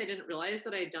intentionally. I didn't realize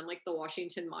that I had done like the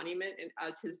Washington Monument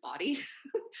as his body.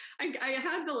 I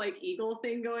had the like eagle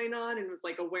thing going on and was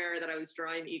like aware that I was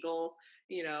drawing eagle,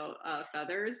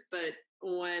 feathers. But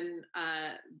when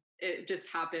it just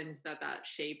happened that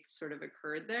shape sort of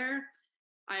occurred there,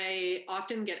 I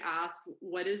often get asked,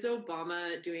 what is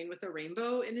Obama doing with a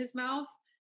rainbow in his mouth?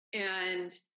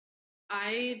 And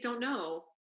I don't know.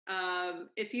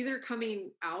 It's either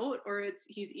coming out or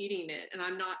he's eating it, and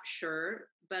I'm not sure.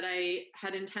 But I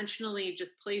had intentionally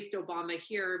just placed Obama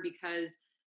here because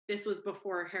this was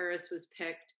before Harris was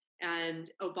picked,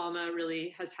 and Obama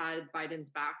really has had Biden's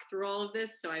back through all of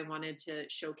this. So I wanted to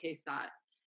showcase that.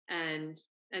 And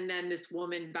then this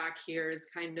woman back here is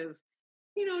kind of,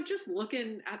 just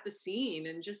looking at the scene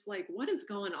and just like, what is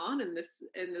going on in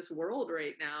this world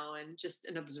right now, and just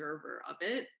an observer of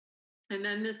it. And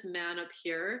then this man up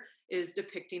here is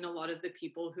depicting a lot of the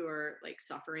people who are like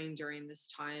suffering during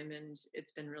this time, and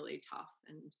it's been really tough.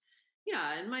 And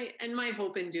yeah, and my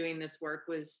hope in doing this work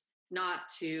was not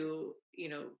to,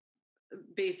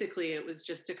 basically it was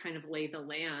just to kind of lay the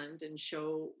land and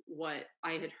show what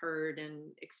I had heard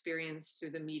and experienced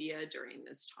through the media during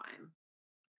this time.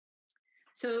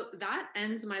 So that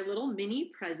ends my little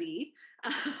mini Prezi.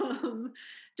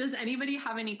 Does anybody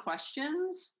have any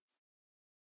questions?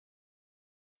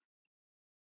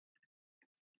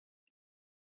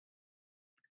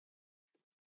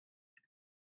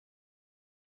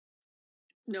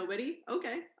 Nobody?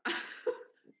 Okay.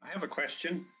 I have a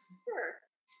question.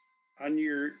 Sure. On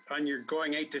your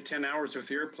going 8 to 10 hours with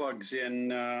earplugs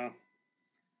in,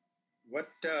 what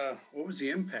was the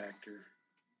impact,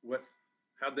 or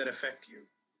how'd that affect you?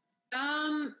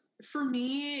 For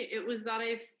me, it was that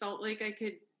I felt like I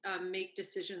could make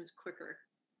decisions quicker.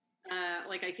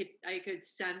 Like I could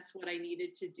sense what I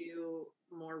needed to do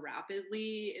more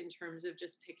rapidly in terms of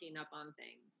just picking up on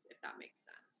things, if that makes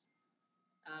sense.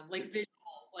 Like visuals,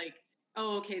 like,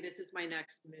 oh, okay, this is my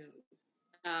next move.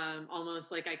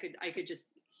 Almost like I could just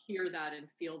hear that and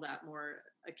feel that more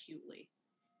acutely.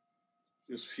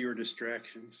 Just fewer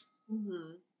distractions.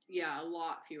 Mm-hmm. Yeah, a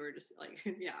lot fewer. Just like,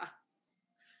 yeah.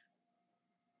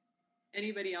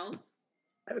 Anybody else?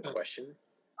 I have a question.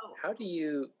 Oh. How do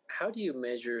you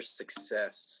measure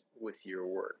success with your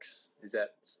works? Is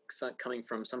that coming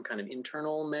from some kind of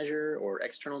internal measure or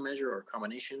external measure or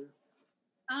combination?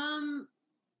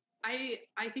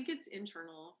 I think it's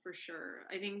internal for sure.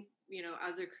 I think,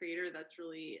 as a creator, that's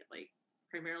really like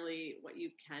primarily what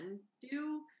you can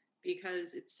do,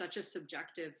 because it's such a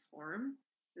subjective form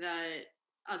that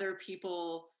other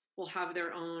people will have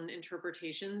their own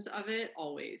interpretations of it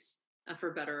always,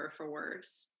 for better or for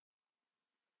worse.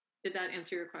 Did that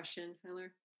answer your question,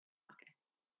 Tyler? Okay.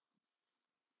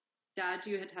 Dad,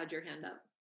 you had your hand up.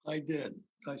 I did.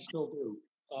 I still do.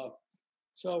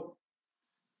 So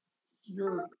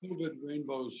your COVID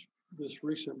rainbows, this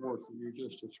recent work that you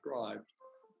just described,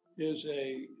 is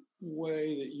a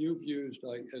way that you've used,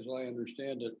 as I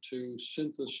understand it, to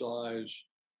synthesize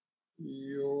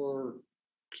your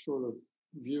sort of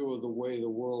view of the way the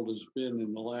world has been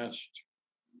in the last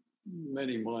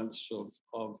many months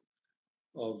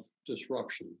of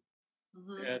disruption.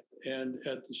 Mm-hmm. And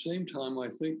at the same time, I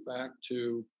think back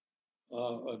to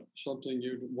something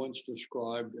you once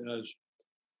described as,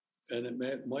 and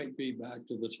might be back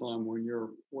to the time when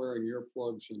you're wearing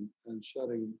earplugs and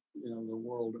setting, the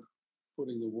world,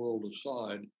 putting the world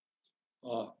aside,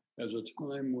 as a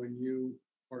time when you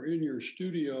are in your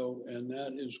studio, and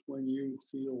that is when you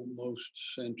feel most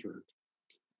centered.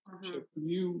 Mm-hmm. So do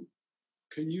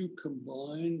you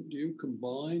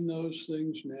combine those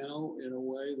things now in a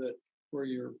way that where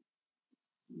you're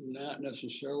not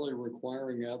necessarily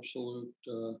requiring absolute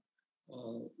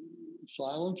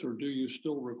silence, or do you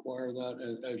still require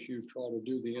that as you try to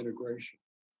do the integration?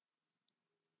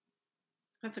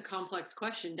 That's a complex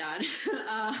question, Dad.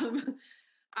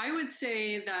 I would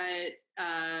say that,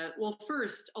 well,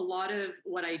 first, a lot of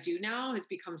what I do now has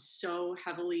become so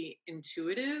heavily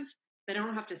intuitive that I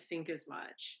don't have to think as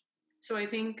much. So I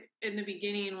think in the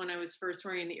beginning, when I was first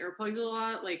wearing the earplugs a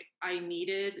lot, like I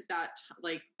needed that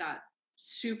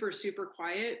super, super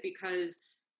quiet, because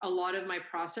a lot of my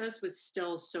process was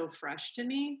still so fresh to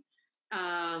me.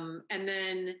 And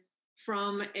then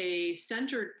from a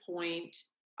centered point,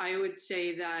 I would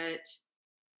say that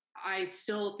I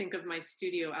still think of my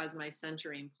studio as my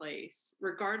centering place,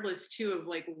 regardless too of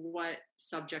like what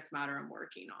subject matter I'm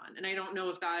working on. And I don't know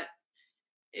if that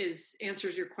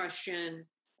answers your question,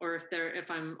 or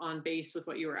if I'm on base with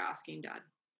what you were asking, Dad.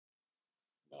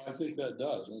 I think that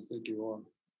does. I think you are.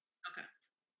 Okay.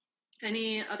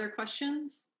 Any other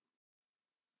questions?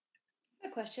 A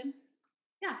question.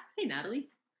 Yeah. Hey, Natalie.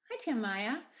 Hi,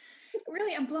 Tanmaya.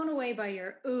 Really, I'm blown away by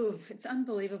your oof. It's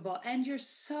unbelievable. And you're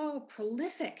so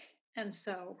prolific and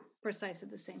so precise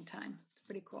at the same time. It's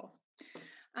pretty cool.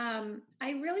 I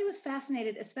really was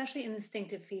fascinated, especially in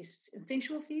Instinctual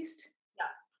Feast, yeah,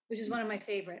 which is one of my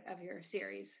favorite of your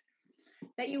series,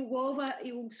 that you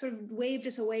sort of waved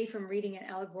us away from reading it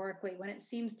allegorically when it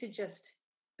seems to just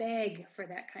beg for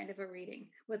that kind of a reading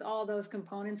with all those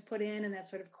components put in that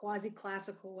sort of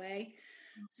quasi-classical way.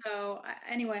 So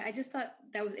anyway, I just thought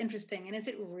that was interesting. And is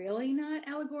it really not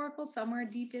allegorical somewhere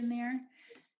deep in there?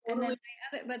 And then,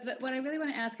 but what I really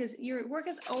want to ask is, your work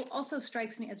also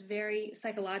strikes me as very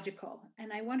psychological.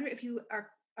 And I wonder if you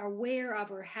are aware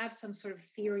of or have some sort of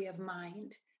theory of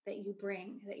mind that you're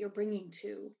bringing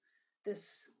to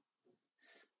this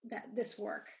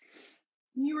work.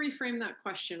 Can you reframe that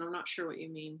question? I'm not sure what you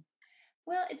mean.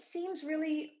 Well, it seems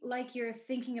really like you're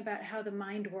thinking about how the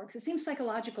mind works. It seems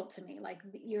psychological to me, like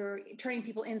you're turning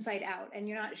people inside out, and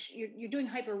you're doing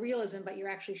hyperrealism, but you're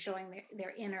actually showing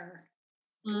their inner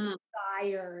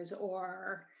desires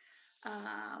or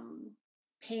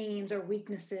pains or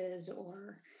weaknesses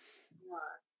or.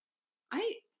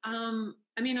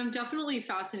 I mean, I'm definitely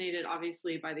fascinated,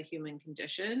 obviously, by the human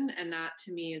condition, and that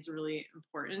to me is really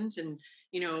important. And,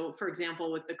 for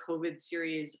example, with the COVID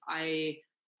series, I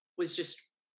was just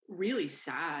really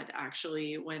sad,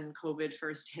 actually, when COVID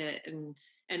first hit,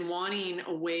 and wanting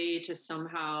a way to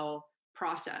somehow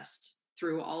process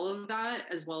through all of that,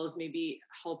 as well as maybe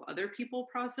help other people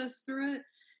process through it.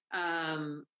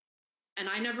 And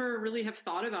I never really have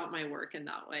thought about my work in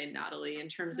that way, Natalie, in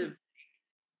terms of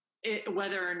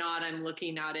whether or not I'm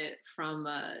looking at it from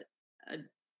a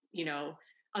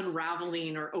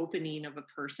unraveling or opening of a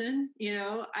person,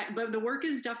 but the work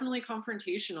is definitely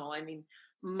confrontational. I mean,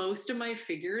 most of my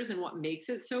figures, and what makes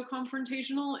it so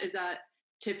confrontational is that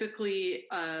typically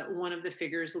one of the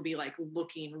figures will be like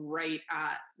looking right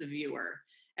at the viewer.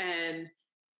 And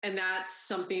that's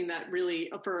something that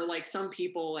really, for like some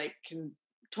people, like can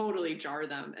totally jar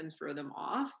them and throw them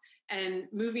off. And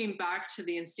moving back to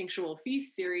the Instinctual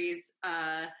Feast series,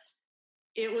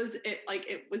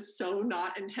 it was so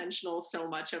not intentional, so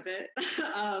much of it.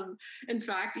 In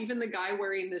fact, even the guy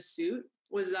wearing the suit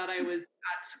was that I was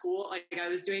at school, like I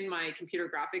was doing my computer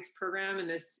graphics program,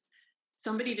 and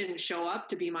somebody didn't show up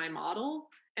to be my model.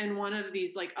 And one of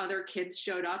these like other kids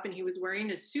showed up, and he was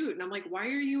wearing a suit. And I'm like, why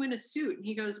are you in a suit? And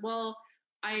he goes, well,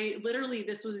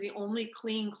 this was the only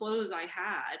clean clothes I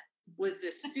had, was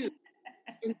this suit.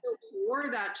 And so he wore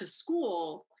that to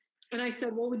school. And I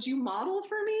said, well, would you model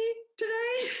for me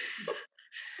today?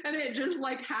 And it just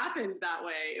like happened that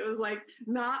way. It was like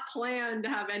not planned to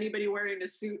have anybody wearing a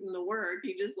suit in the work.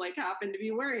 He just like happened to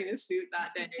be wearing a suit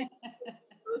that day.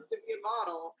 Supposed to be a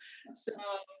model. So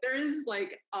there is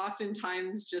like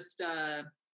oftentimes just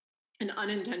an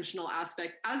unintentional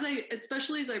aspect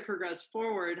especially as I progress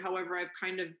forward. However, I've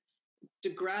kind of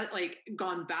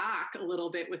gone back a little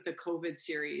bit with the COVID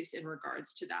series in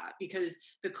regards to that, because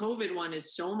the COVID one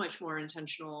is so much more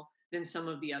intentional than some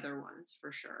of the other ones,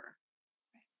 for sure.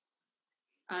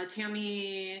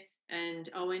 Tammy and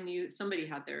Owen, somebody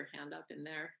had their hand up in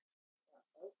there.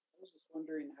 I was just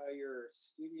wondering how your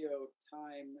studio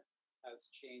time has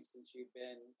changed since you've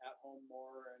been at home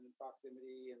more and in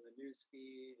proximity and the news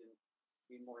feed and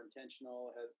being more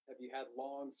intentional. Have you had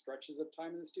long stretches of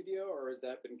time in the studio, or has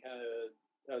that been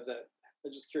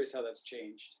I'm just curious how that's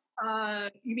changed.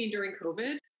 You mean during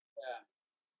COVID?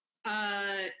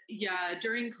 Yeah. Yeah,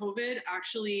 during COVID,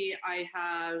 actually, I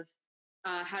have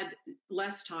had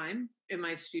less time in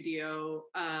my studio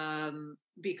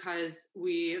because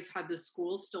we've had the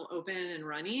schools still open and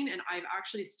running, and I've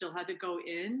actually still had to go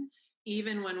in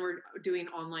even when we're doing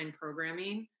online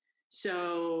programming.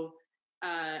 So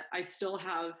I still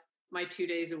have my 2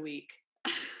 days a week.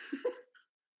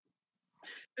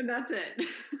 And that's it.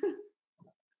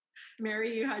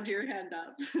 Mary, you had your hand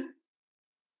up.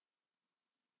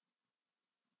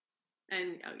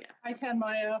 And oh yeah. Hi,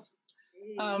 Tanmaya.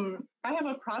 I have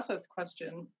a process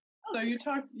question. So you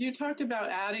talked about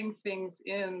adding things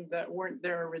in that weren't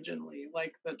there originally,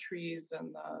 like the trees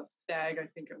and the stag, I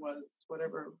think it was,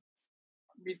 whatever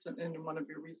recent in one of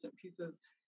your recent pieces.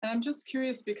 And I'm just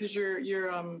curious because your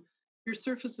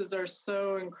surfaces are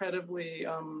so incredibly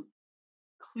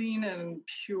clean and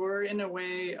pure in a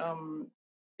way.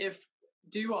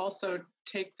 Do you also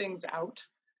take things out?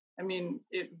 I mean,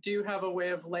 do you have a way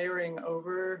of layering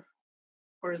over,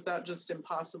 or is that just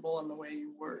impossible in the way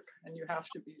you work and you have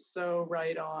to be so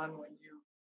right on when you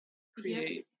create?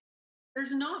 Yeah.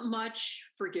 There's not much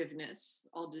forgiveness,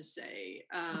 I'll just say.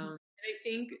 And I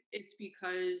think it's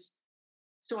because,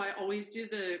 so I always do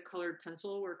the colored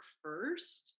pencil work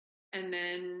first and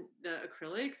then the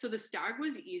acrylic. So the stag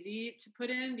was easy to put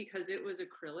in because it was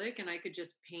acrylic and I could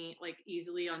just paint like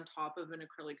easily on top of an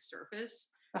acrylic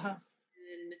surface. Uh-huh.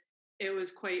 And it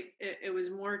was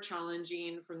more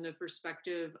challenging from the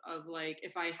perspective of like,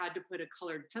 if I had to put a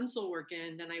colored pencil work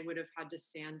in, then I would have had to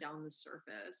sand down the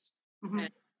surface and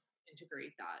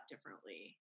integrate that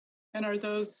differently. And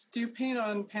do you paint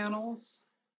on panels?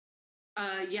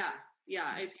 Yeah,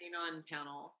 I paint on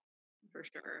panel for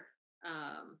sure.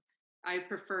 I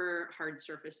prefer hard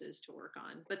surfaces to work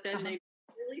on, but then they're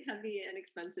really heavy and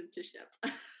expensive to ship.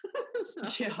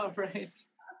 So. Yeah, right.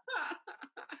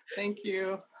 Thank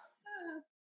you.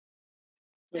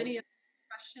 Any other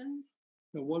questions?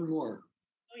 One more.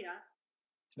 Oh yeah.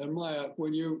 Tanmaya,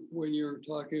 when you're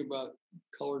talking about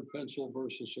colored pencil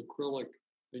versus acrylic,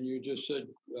 and you just said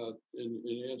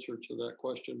in answer to that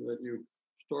question that you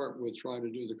start with trying to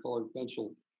do the colored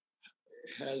pencil,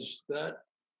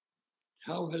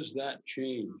 how has that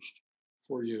changed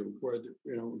for you? Where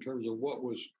in terms of what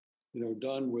was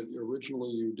done with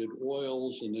originally you did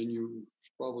oils, and then you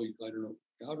probably, I don't know,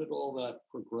 how did all that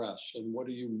progress, and what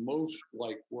do you most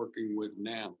like working with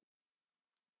now?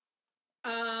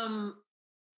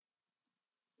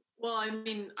 Well, I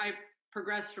mean, I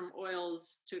progressed from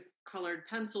oils to colored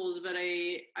pencils, but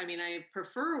I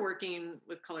prefer working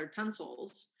with colored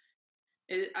pencils.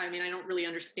 I don't really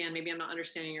understand. Maybe I'm not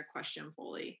understanding your question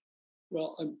fully.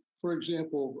 Well, for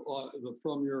example,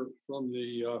 from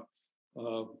the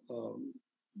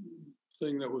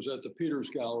thing that was at the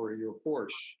Peters Gallery, your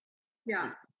horse.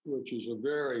 Yeah. Which is a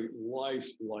very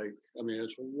lifelike. I mean,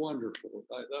 it's wonderful.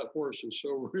 That horse is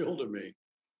so real to me.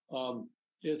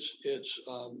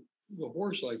 The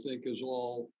horse, I think, is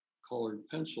all colored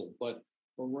pencil, but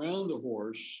around the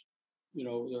horse,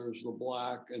 there's the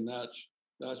black, and that's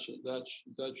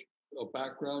a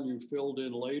background you filled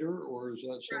in later, or is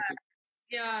that something?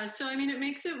 Yeah. So it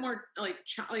makes it more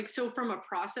so from a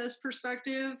process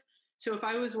perspective. So if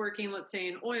I was working, let's say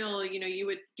in oil, you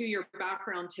would do your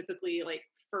background typically like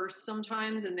first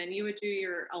sometimes, and then you would do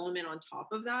your element on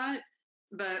top of that.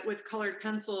 But with colored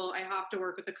pencil, I have to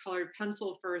work with the colored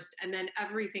pencil first, and then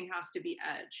everything has to be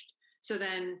edged. So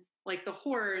then like the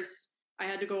horse, I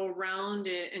had to go around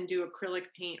it and do acrylic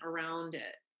paint around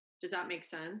it. Does that make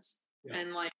sense? Yeah.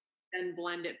 And then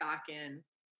blend it back in.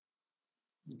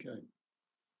 Okay.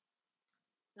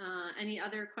 Any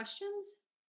other questions?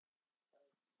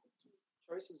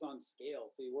 Choices on scale.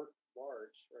 So you work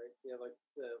large, right? So you have like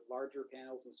the larger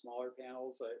panels and smaller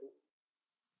panels.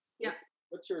 Yeah.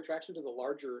 What's your attraction to the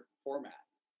larger format?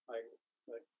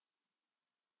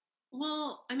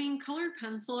 Well, colored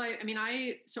pencil, I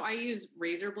use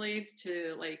razor blades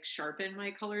to like sharpen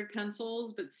my colored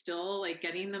pencils, but still like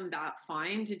getting them that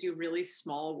fine to do really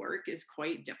small work is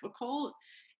quite difficult.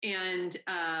 And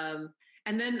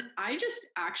then I just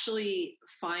actually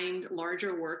find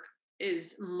larger work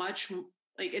is much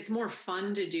like it's more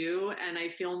fun to do, and I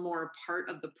feel more part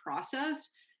of the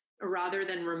process rather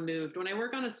than removed. When I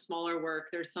work on a smaller work,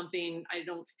 there's something, I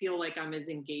don't feel like I'm as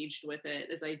engaged with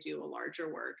it as I do a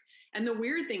larger work. And the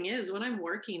weird thing is when I'm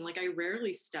working, like I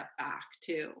rarely step back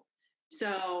too.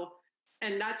 So,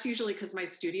 and that's usually because my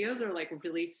studios are like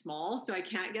really small, so I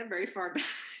can't get very far back.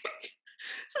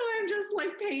 So I'm just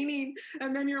like painting,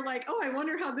 and then you're like, oh, I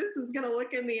wonder how this is going to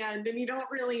look in the end. And you don't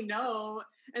really know.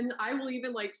 And I will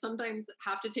even like sometimes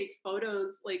have to take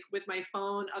photos like with my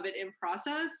phone of it in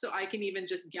process, so I can even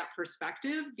just get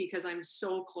perspective because I'm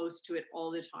so close to it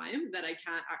all the time that I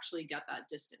can't actually get that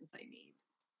distance I need.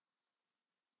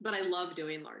 But I love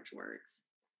doing large works.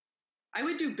 I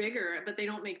would do bigger, but they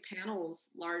don't make panels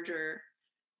larger,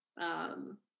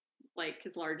 like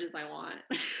as large as I want.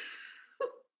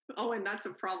 Oh, and that's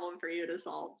a problem for you to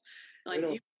solve. Like, they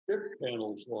don't ship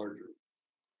panels larger.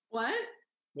 What?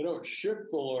 They don't ship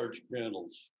the large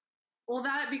panels. Well,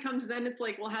 that becomes, then it's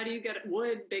like, well, how do you get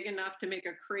wood big enough to make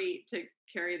a crate to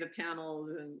carry the panels?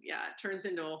 And yeah, it turns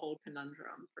into a whole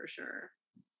conundrum for sure.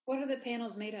 What are the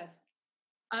panels made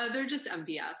of? They're just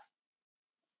MDF.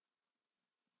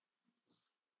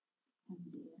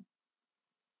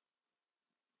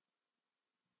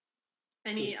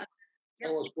 Any?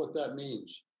 Tell us what that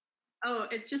means. Oh,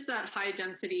 it's just that high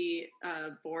density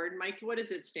board. Mike, what does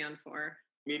it stand for?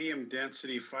 Medium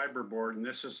density fiber board, and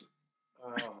this is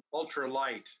ultra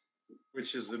light,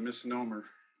 which is the misnomer.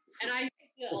 And I use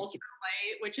the ultra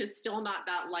light, which is still not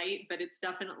that light, but it's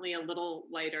definitely a little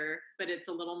lighter, but it's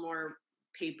a little more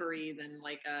papery than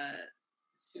like a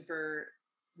super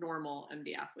normal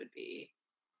MDF would be.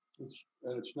 And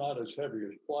it's not as heavy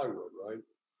as plywood, right?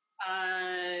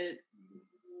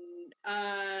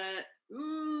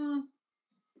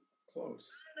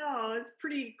 Close. No, it's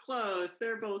pretty close.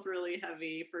 They're both really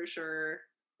heavy for sure.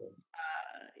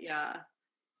 Yeah.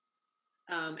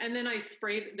 And then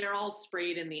they're all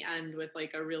sprayed in the end with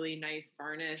like a really nice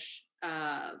varnish.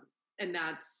 And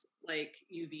that's like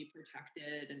UV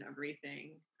protected and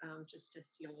everything, just to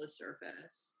seal the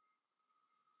surface.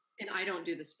 And I don't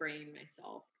do the spraying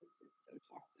myself because it's so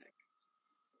toxic.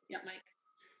 Yeah,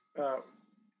 Mike.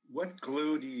 What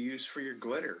glue do you use for your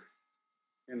glitter?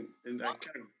 And I'm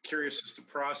kind of curious as to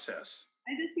process.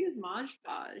 I just use Mod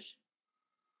Podge.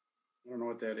 I don't know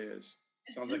what that is.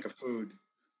 Sounds like a food.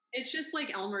 It's just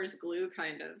like Elmer's glue,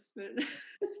 kind of.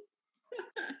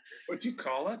 What'd you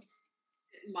call it?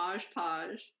 Mod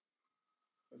Podge.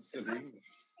 What's the name?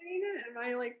 Selena? Am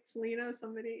I like Selena?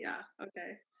 Somebody? Yeah.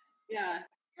 Okay. Yeah.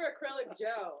 Clear acrylic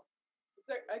gel. It's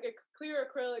like a clear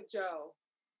acrylic gel.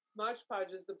 Mod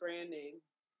Podge is the brand name.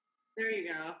 There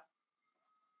you go.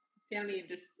 Tammy,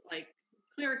 just like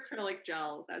clear acrylic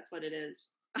gel. That's what it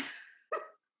is. I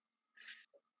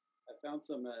found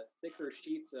some thicker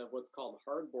sheets of what's called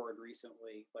hardboard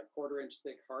recently, like 1/4-inch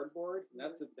thick hardboard. And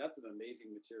that's an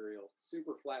amazing material.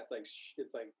 Super flat.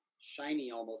 It's like shiny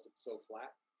almost. It's so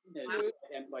flat.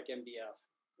 And like MDF.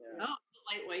 Yeah. Oh,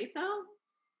 lightweight though?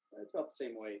 It's about the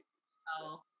same weight.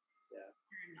 Oh. Yeah.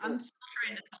 I'm still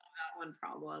trying to solve that one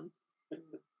problem.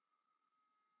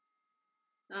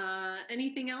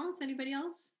 Anything else? Anybody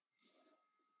else?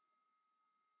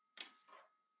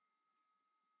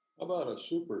 How about a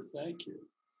super thank you?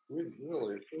 We'd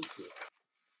really appreciate it.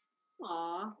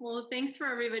 Aw, well, thanks for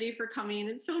everybody for coming.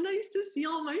 It's so nice to see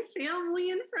all my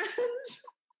family and friends.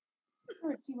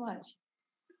 Too much.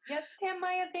 Yes,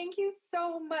 Tanmaya, thank you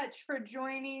so much for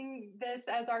joining this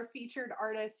as our featured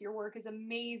artist. Your work is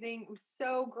amazing. It was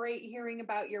so great hearing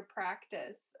about your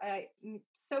practice. I'm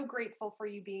so grateful for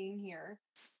you being here.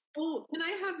 Oh, can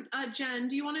I have, Jen,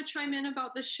 do you want to chime in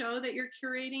about the show that you're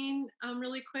curating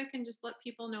really quick and just let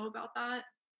people know about that?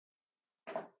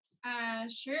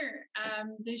 Sure.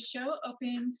 The show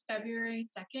opens February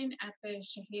 2nd at the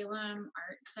Chehalem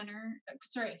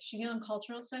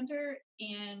Cultural Center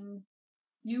in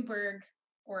Newburgh,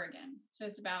 Oregon. So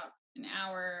it's about an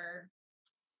hour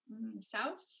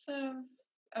south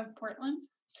of Portland.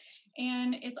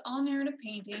 And it's all narrative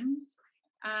paintings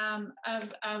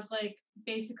of like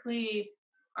basically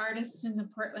artists in the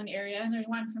Portland area. And there's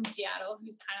one from Seattle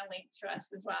who's kind of linked to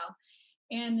us as well.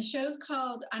 And the show's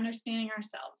called Understanding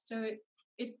Ourselves. So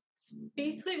it's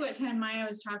basically what Tanmaya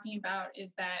was talking about,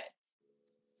 is that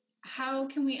how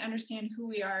can we understand who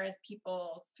we are as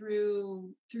people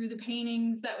through the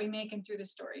paintings that we make and through the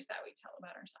stories that we tell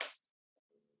about ourselves.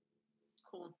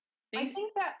 Cool. Thanks. I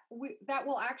think that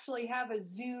will actually have a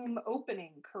Zoom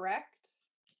opening, correct?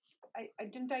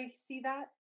 Didn't I see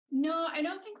that? No, I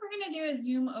don't think we're going to do a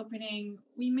Zoom opening.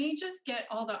 We may just get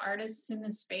all the artists in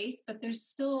the space, but there's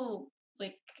still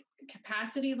like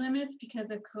capacity limits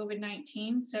because of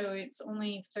COVID-19. So it's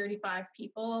only 35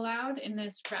 people allowed in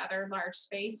this rather large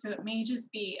space. So it may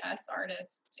just be us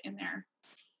artists in there.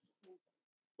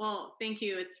 Well, thank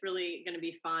you. It's really going to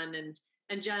be fun.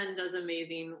 And Jen does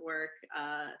amazing work,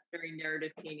 very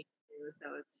narrative painting too.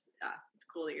 So it's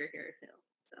cool that you're here too.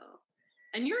 So,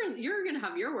 and you're going to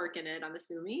have your work in it, I'm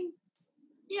assuming.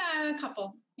 Yeah, a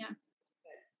couple. Yeah.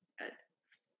 Good.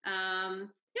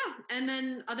 Yeah, and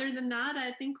then other than that,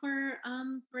 I think we're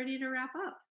ready to wrap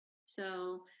up.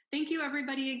 So thank you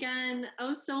everybody again.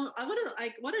 Oh, so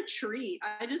what a treat.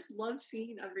 I just love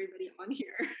seeing everybody on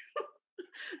here.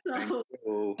 So,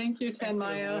 Thank you,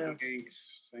 Tanmaya. Thanks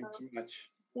so much.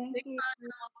 Thank you.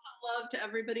 Lots of love to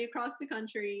everybody across the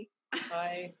country.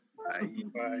 Bye. Bye.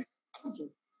 Bye.